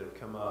of things that have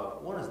come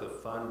up. One is the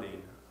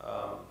funding.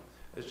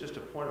 It's just a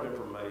point of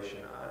information.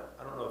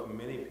 I don't know if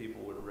many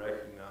people would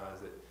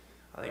recognize it.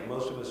 I think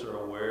most of us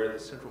are aware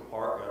that Central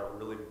Park got a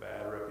really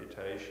bad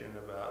reputation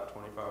about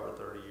 25 or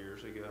 30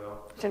 years ago.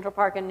 Central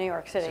Park in New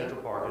York City.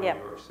 Central Park in New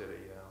York City,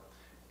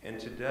 yeah. And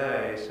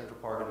today, Central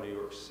Park in New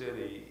York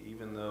City,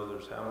 even though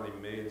there's how many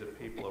millions of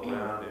people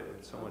around it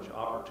and so much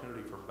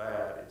opportunity for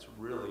bad, it's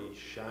really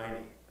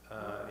shiny.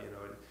 You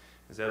know,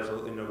 there's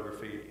absolutely no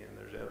graffiti, and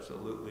there's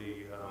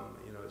absolutely,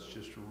 you know, it's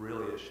just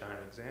really a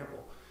shining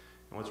example.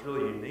 And what's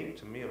really unique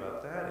to me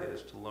about that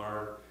is to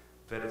learn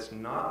that it's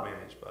not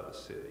managed by the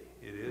city.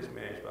 It is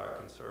managed by a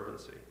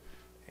conservancy.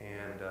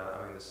 And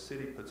I mean, the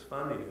city puts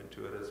funding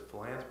into it as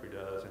philanthropy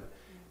does. And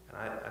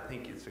I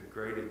think it's a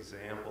great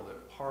example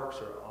that parks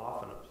are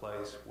often a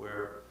place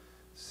where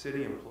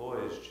city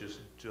employees just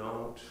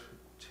don't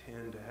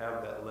tend to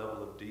have that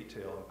level of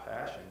detail and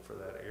passion for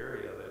that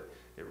area that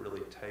it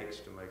really takes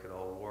to make it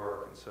all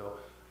work. And so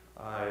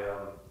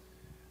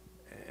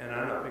and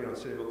I'm not picking on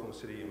Oklahoma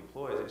City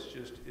employees,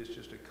 it's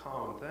just a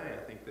common thing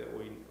I think that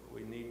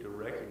we need to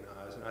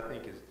recognize. And I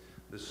think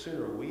the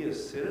sooner we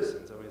as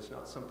citizens, I mean, it's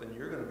not something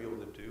you're going to be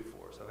able to do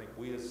for us. I think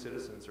we as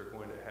citizens are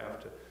going to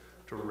have to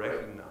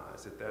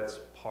recognize that that's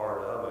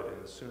part of it.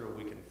 And the sooner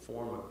we can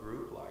form a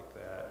group like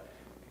that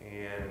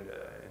and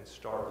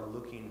start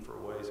looking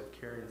for ways of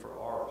caring for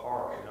our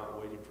park and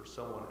not waiting for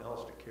someone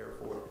else to care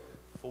for it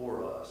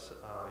for us,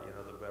 you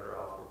know, the better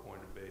off we're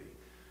going to be.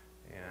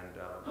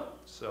 And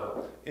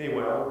so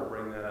anyway, I wanted to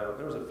bring that up.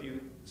 There was a few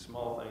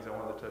small things I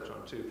wanted to touch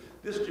on too.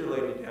 This dear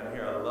lady down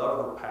here, I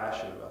love her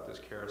passion about this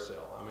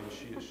carousel. I mean,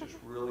 she has just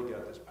really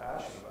got this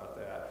passion about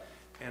that.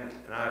 And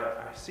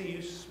I see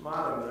you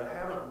smiling, but I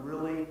haven't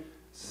really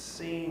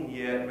seen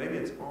yet, maybe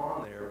it's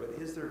on there, but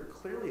is there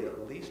clearly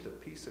at least a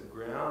piece of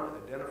ground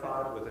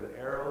identified with an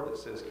arrow that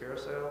says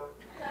carousel?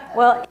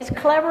 Well, it's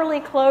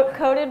cleverly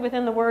coded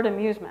within the word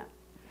amusement.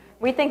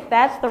 We think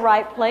that's the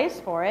right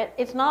place for it.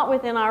 It's not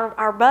within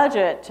our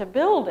budget to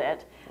build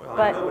it. Well,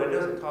 I know, but it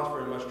doesn't cost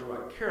very much to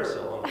write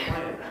carousel on the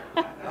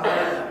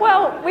plan.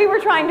 Well, we were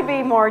trying to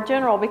be more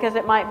general because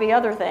it might be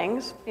other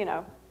things, you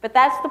know. But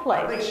that's the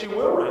place. I think she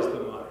will raise the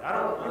money.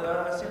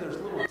 I see there's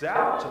little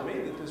doubt to me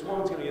that this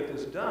woman's going to get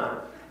this done.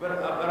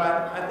 But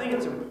I think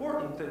it's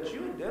important that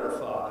you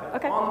identify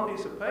on the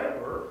piece of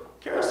paper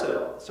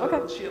carousel, so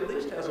that she at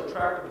least has a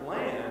tract of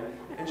land,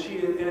 and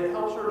it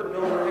helps her to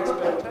build her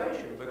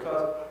expectation.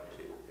 Because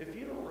if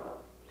you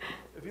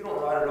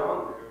don't write it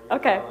on there.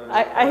 Okay,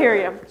 I hear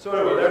you. So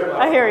anyway, there's my.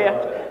 I hear you.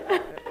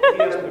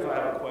 He asked me if I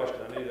have a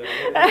question. I need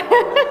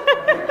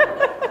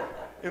that.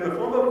 In the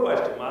form of a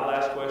question, my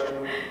last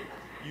question.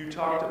 You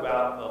talked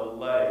about the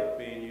lake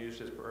being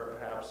used as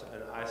perhaps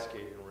an ice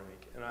skating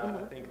rink, and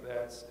I think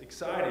that's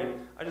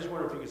exciting. I just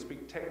wonder if you could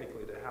speak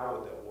technically to how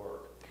would that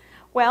work?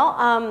 Well,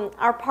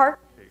 our park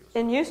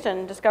in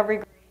Houston,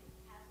 Discovery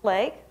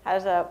Lake,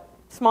 has a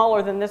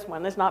smaller than this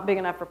one. It's not big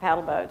enough for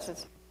paddle boats.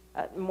 It's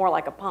more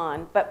like a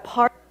pond. But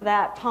part of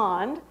that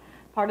pond,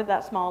 part of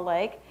that small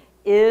lake,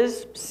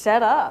 is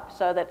set up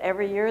so that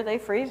every year they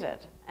freeze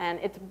it. And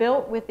it's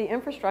built with the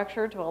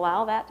infrastructure to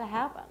allow that to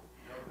happen.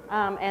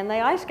 And they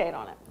ice skate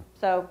on it.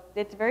 So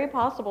it's very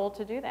possible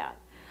to do that.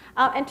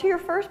 And to your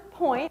first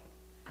point,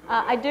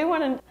 I do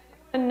want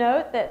to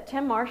note that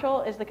Tim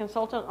Marshall is the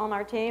consultant on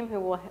our team who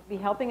will be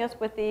helping us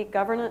with the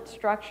governance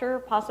structure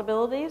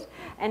possibilities.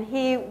 And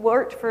he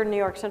worked for New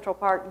York Central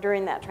Park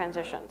during that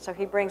transition. So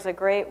he brings a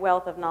great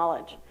wealth of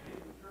knowledge.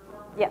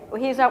 Yeah,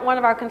 well, he's one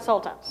of our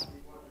consultants.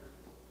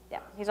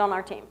 Yeah, he's on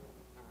our team.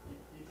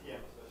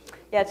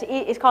 Yeah,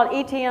 it's called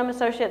ETM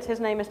Associates.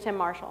 His name is Tim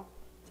Marshall.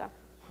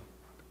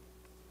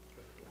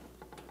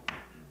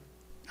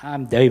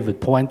 I'm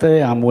David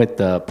Puente. I'm with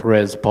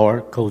Perez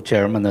Park,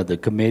 co-chairman of the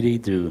committee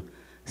to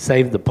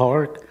save the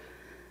park.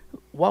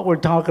 What we're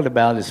talking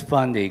about is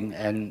funding,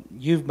 and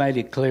you've made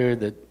it clear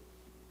that,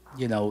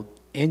 you know,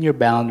 in your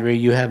boundary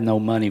you have no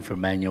money for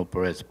Manuel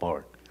Perez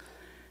Park.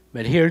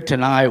 But here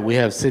tonight we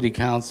have city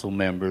council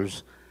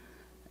members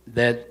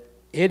that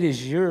it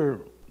is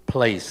your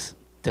place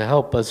to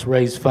help us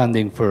raise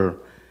funding for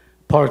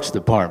Parks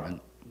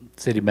Department,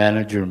 city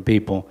manager and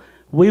people.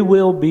 We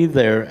will be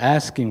there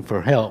asking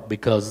for help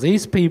because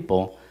these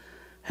people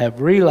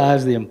have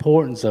realized the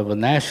importance of a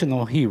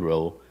national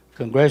hero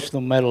Congressional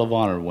Medal of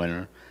Honor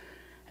winner,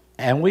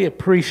 and we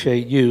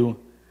appreciate you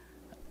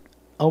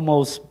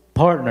almost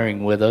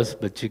partnering with us,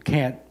 but you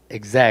can't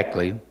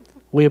exactly.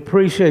 We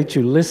appreciate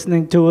you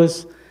listening to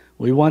us.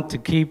 We want to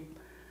keep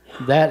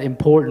that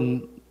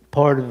important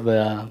part of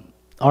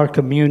our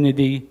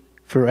community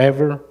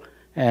forever.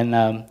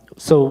 And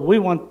so we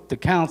want the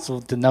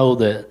council to know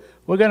that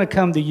we're going to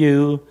come to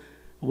you.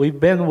 We've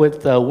been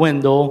with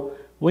Wendell.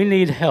 We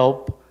need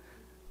help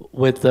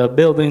with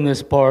building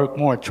this park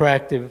more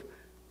attractive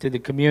to the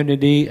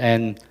community,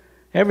 and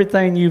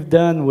everything you've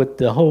done with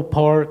the whole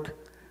park,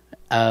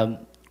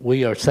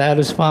 we are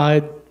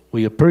satisfied.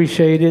 We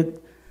appreciate it,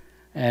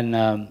 and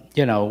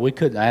you know, we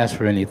couldn't ask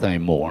for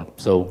anything more.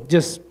 So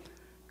just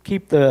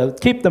keep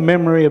the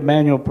memory of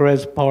Manuel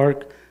Perez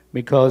Park,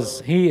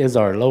 because he is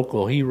our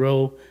local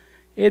hero.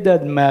 It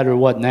doesn't matter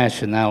what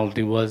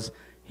nationality was.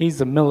 He's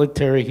a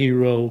military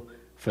hero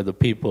for the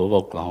people of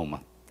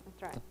Oklahoma.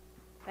 That's right.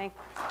 Thank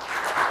you.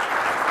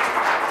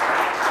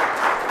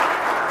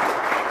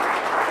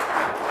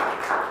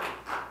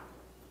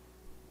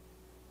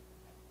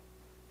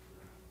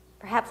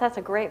 Perhaps that's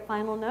a great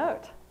final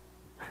note.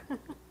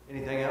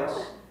 Anything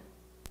else?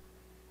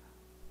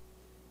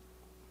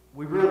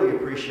 We really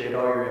appreciate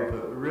all your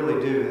input. We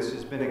really do. This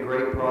has been a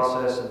great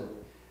process, and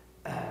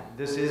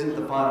this isn't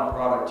the final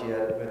product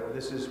yet, but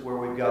this is where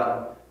we've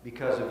gotten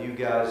because of you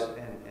guys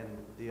and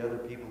the other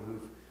people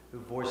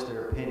who've voiced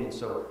their opinions.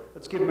 So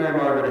let's give Mary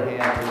Margaret a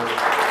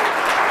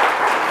hand.